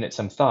they've given it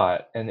some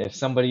thought, and if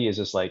somebody is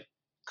just like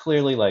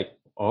clearly like,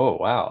 oh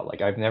wow,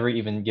 like I've never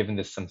even given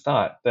this some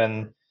thought,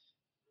 then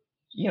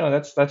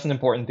that's an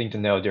important thing to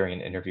know during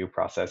an interview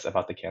process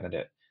about the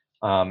candidate.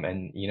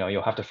 And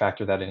you'll have to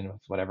factor that in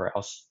with whatever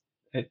else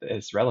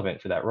is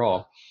relevant for that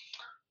role.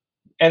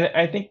 And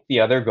I think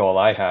the other goal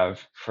I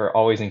have for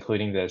always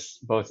including this,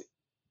 both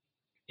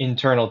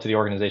internal to the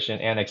organization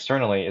and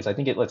externally, is I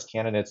think it lets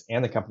candidates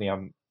and the company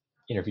I'm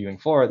interviewing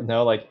for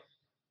know, like,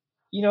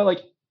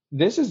 like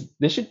this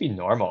should be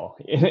normal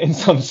in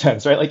some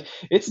sense, right? Like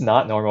it's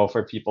not normal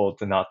for people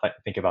to not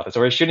think about this,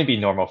 or it shouldn't be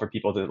normal for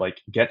people to like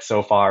get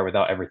so far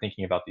without ever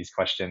thinking about these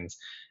questions.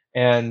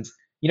 And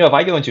if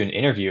I go into an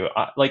interview,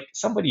 like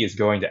somebody is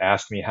going to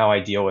ask me how I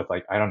deal with,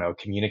 like, I don't know,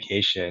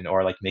 communication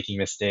or like making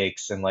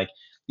mistakes, and like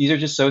these are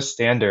just so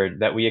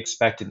standard that we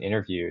expect in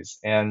interviews.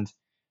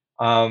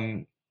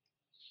 Um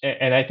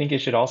and I think it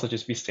should also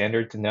just be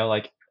standard to know,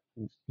 like,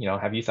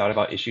 have you thought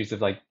about issues of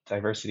like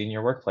diversity in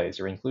your workplace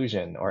or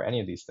inclusion or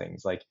any of these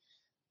things? Like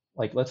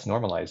let's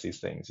normalize these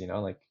things,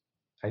 like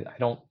I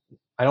don't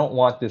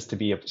want this to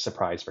be a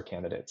surprise for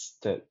candidates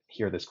to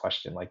hear this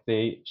question. Like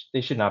they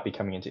should not be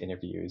coming into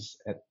interviews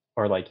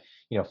or like,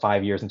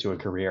 5 years into a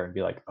career and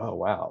be like, oh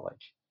wow,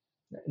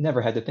 like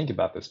never had to think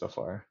about this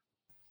before.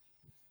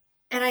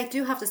 And I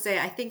do have to say,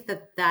 I think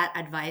that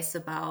advice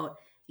about,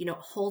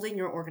 holding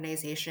your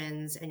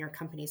organizations and your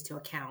companies to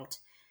account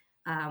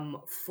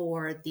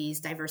for these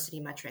diversity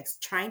metrics,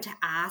 trying to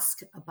ask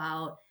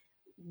about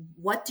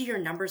what do your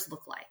numbers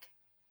look like?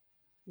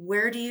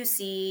 Where do you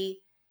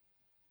see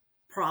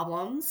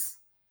problems?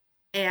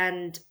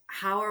 And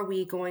how are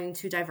we going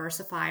to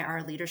diversify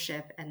our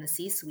leadership and the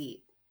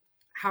C-suite?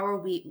 How are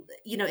we,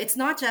 it's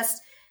not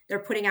just they're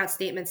putting out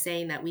statements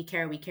saying that we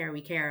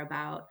care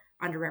about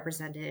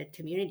underrepresented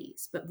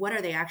communities, but what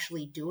are they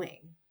actually doing?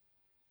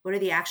 What are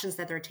the actions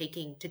that they're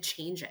taking to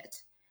change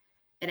it?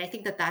 And I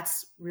think that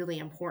that's really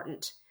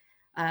important.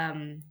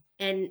 And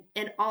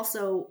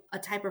also a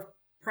type of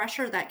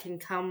pressure that can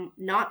come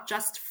not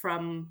just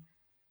from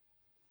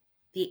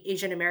the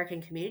Asian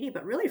American community,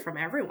 but really from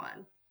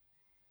everyone.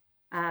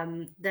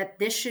 That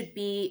this should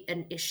be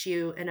an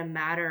issue and a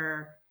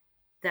matter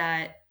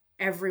that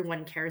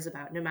everyone cares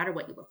about, no matter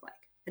what you look like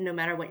and no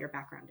matter what your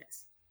background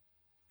is,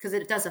 because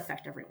it does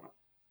affect everyone.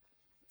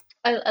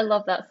 I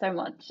love that so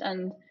much.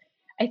 And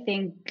I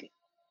think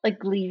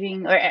like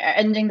leaving or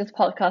ending this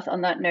podcast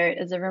on that note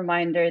is a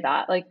reminder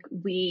that like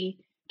we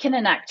can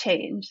enact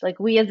change. Like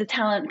we as a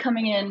talent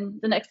coming in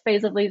the next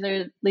phase of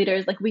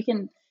leaders, like we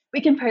can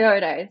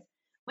prioritize.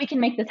 We can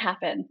make this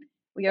happen.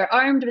 We are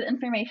armed with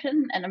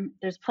information, and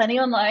there's plenty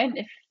online.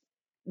 If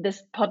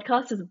this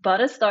podcast is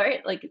but a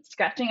start, like it's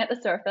scratching at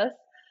the surface.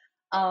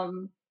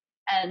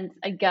 And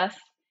I guess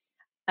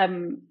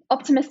I'm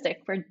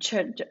optimistic for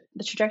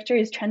the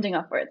trajectory is trending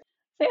upwards.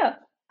 So yeah,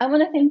 I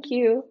want to thank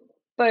you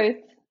both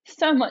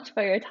so much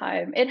for your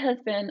time. It has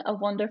been a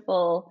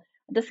wonderful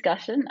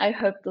discussion. I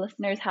hope the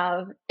listeners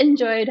have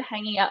enjoyed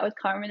hanging out with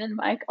Carmen and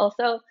Mike.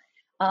 Also,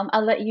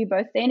 I'll let you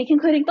both say any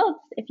concluding thoughts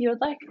if you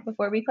would like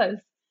before we close.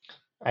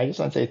 I just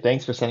want to say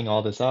thanks for setting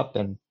all this up,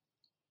 and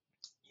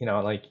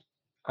like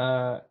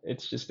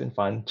it's just been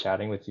fun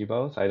chatting with you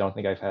both. I don't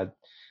think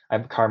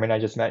I'm Carmen. I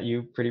just met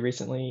you pretty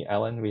recently.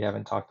 Ellen, we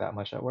haven't talked that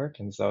much at work,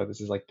 and so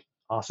this is like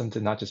awesome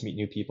to not just meet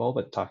new people,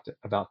 but talk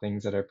about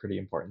things that are pretty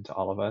important to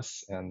all of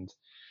us. And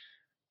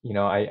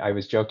I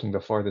was joking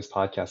before this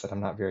podcast that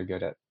I'm not very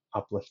good at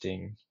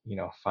uplifting,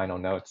 final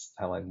notes,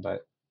 Ellen,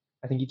 but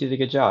I think you did a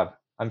good job.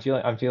 I'm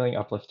feeling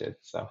uplifted.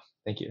 So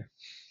thank you.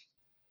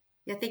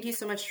 Yeah, thank you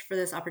so much for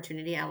this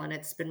opportunity, Ellen.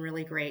 It's been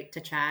really great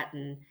to chat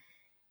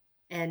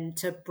and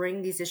to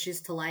bring these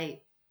issues to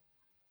light.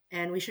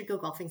 And we should go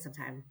golfing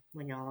sometime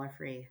when y'all are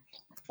free.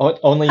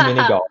 Only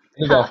mini golf.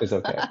 Mini golf is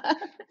okay.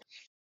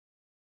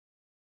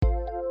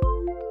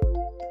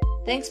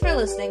 Thanks for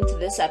listening to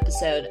this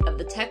episode of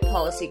the Tech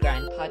Policy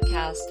Grind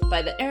podcast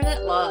by the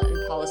Internet Law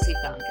and Policy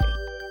Foundry.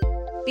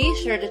 Be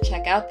sure to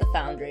check out the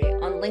Foundry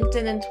on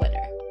LinkedIn and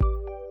Twitter.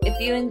 If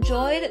you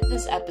enjoyed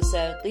this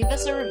episode, leave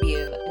us a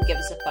review and give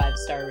us a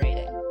 5-star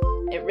rating.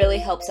 It really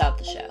helps out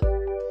the show.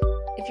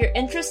 If you're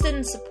interested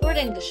in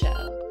supporting the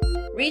show,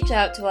 reach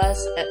out to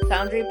us at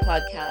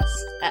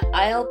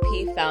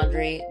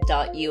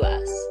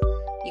foundrypodcast@ilpfoundry.us.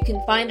 You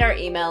can find our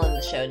email in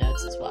the show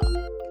notes as well.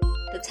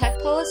 The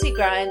Tech Policy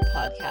Grind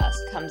podcast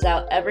comes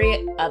out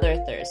every other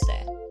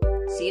Thursday.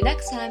 See you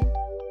next time.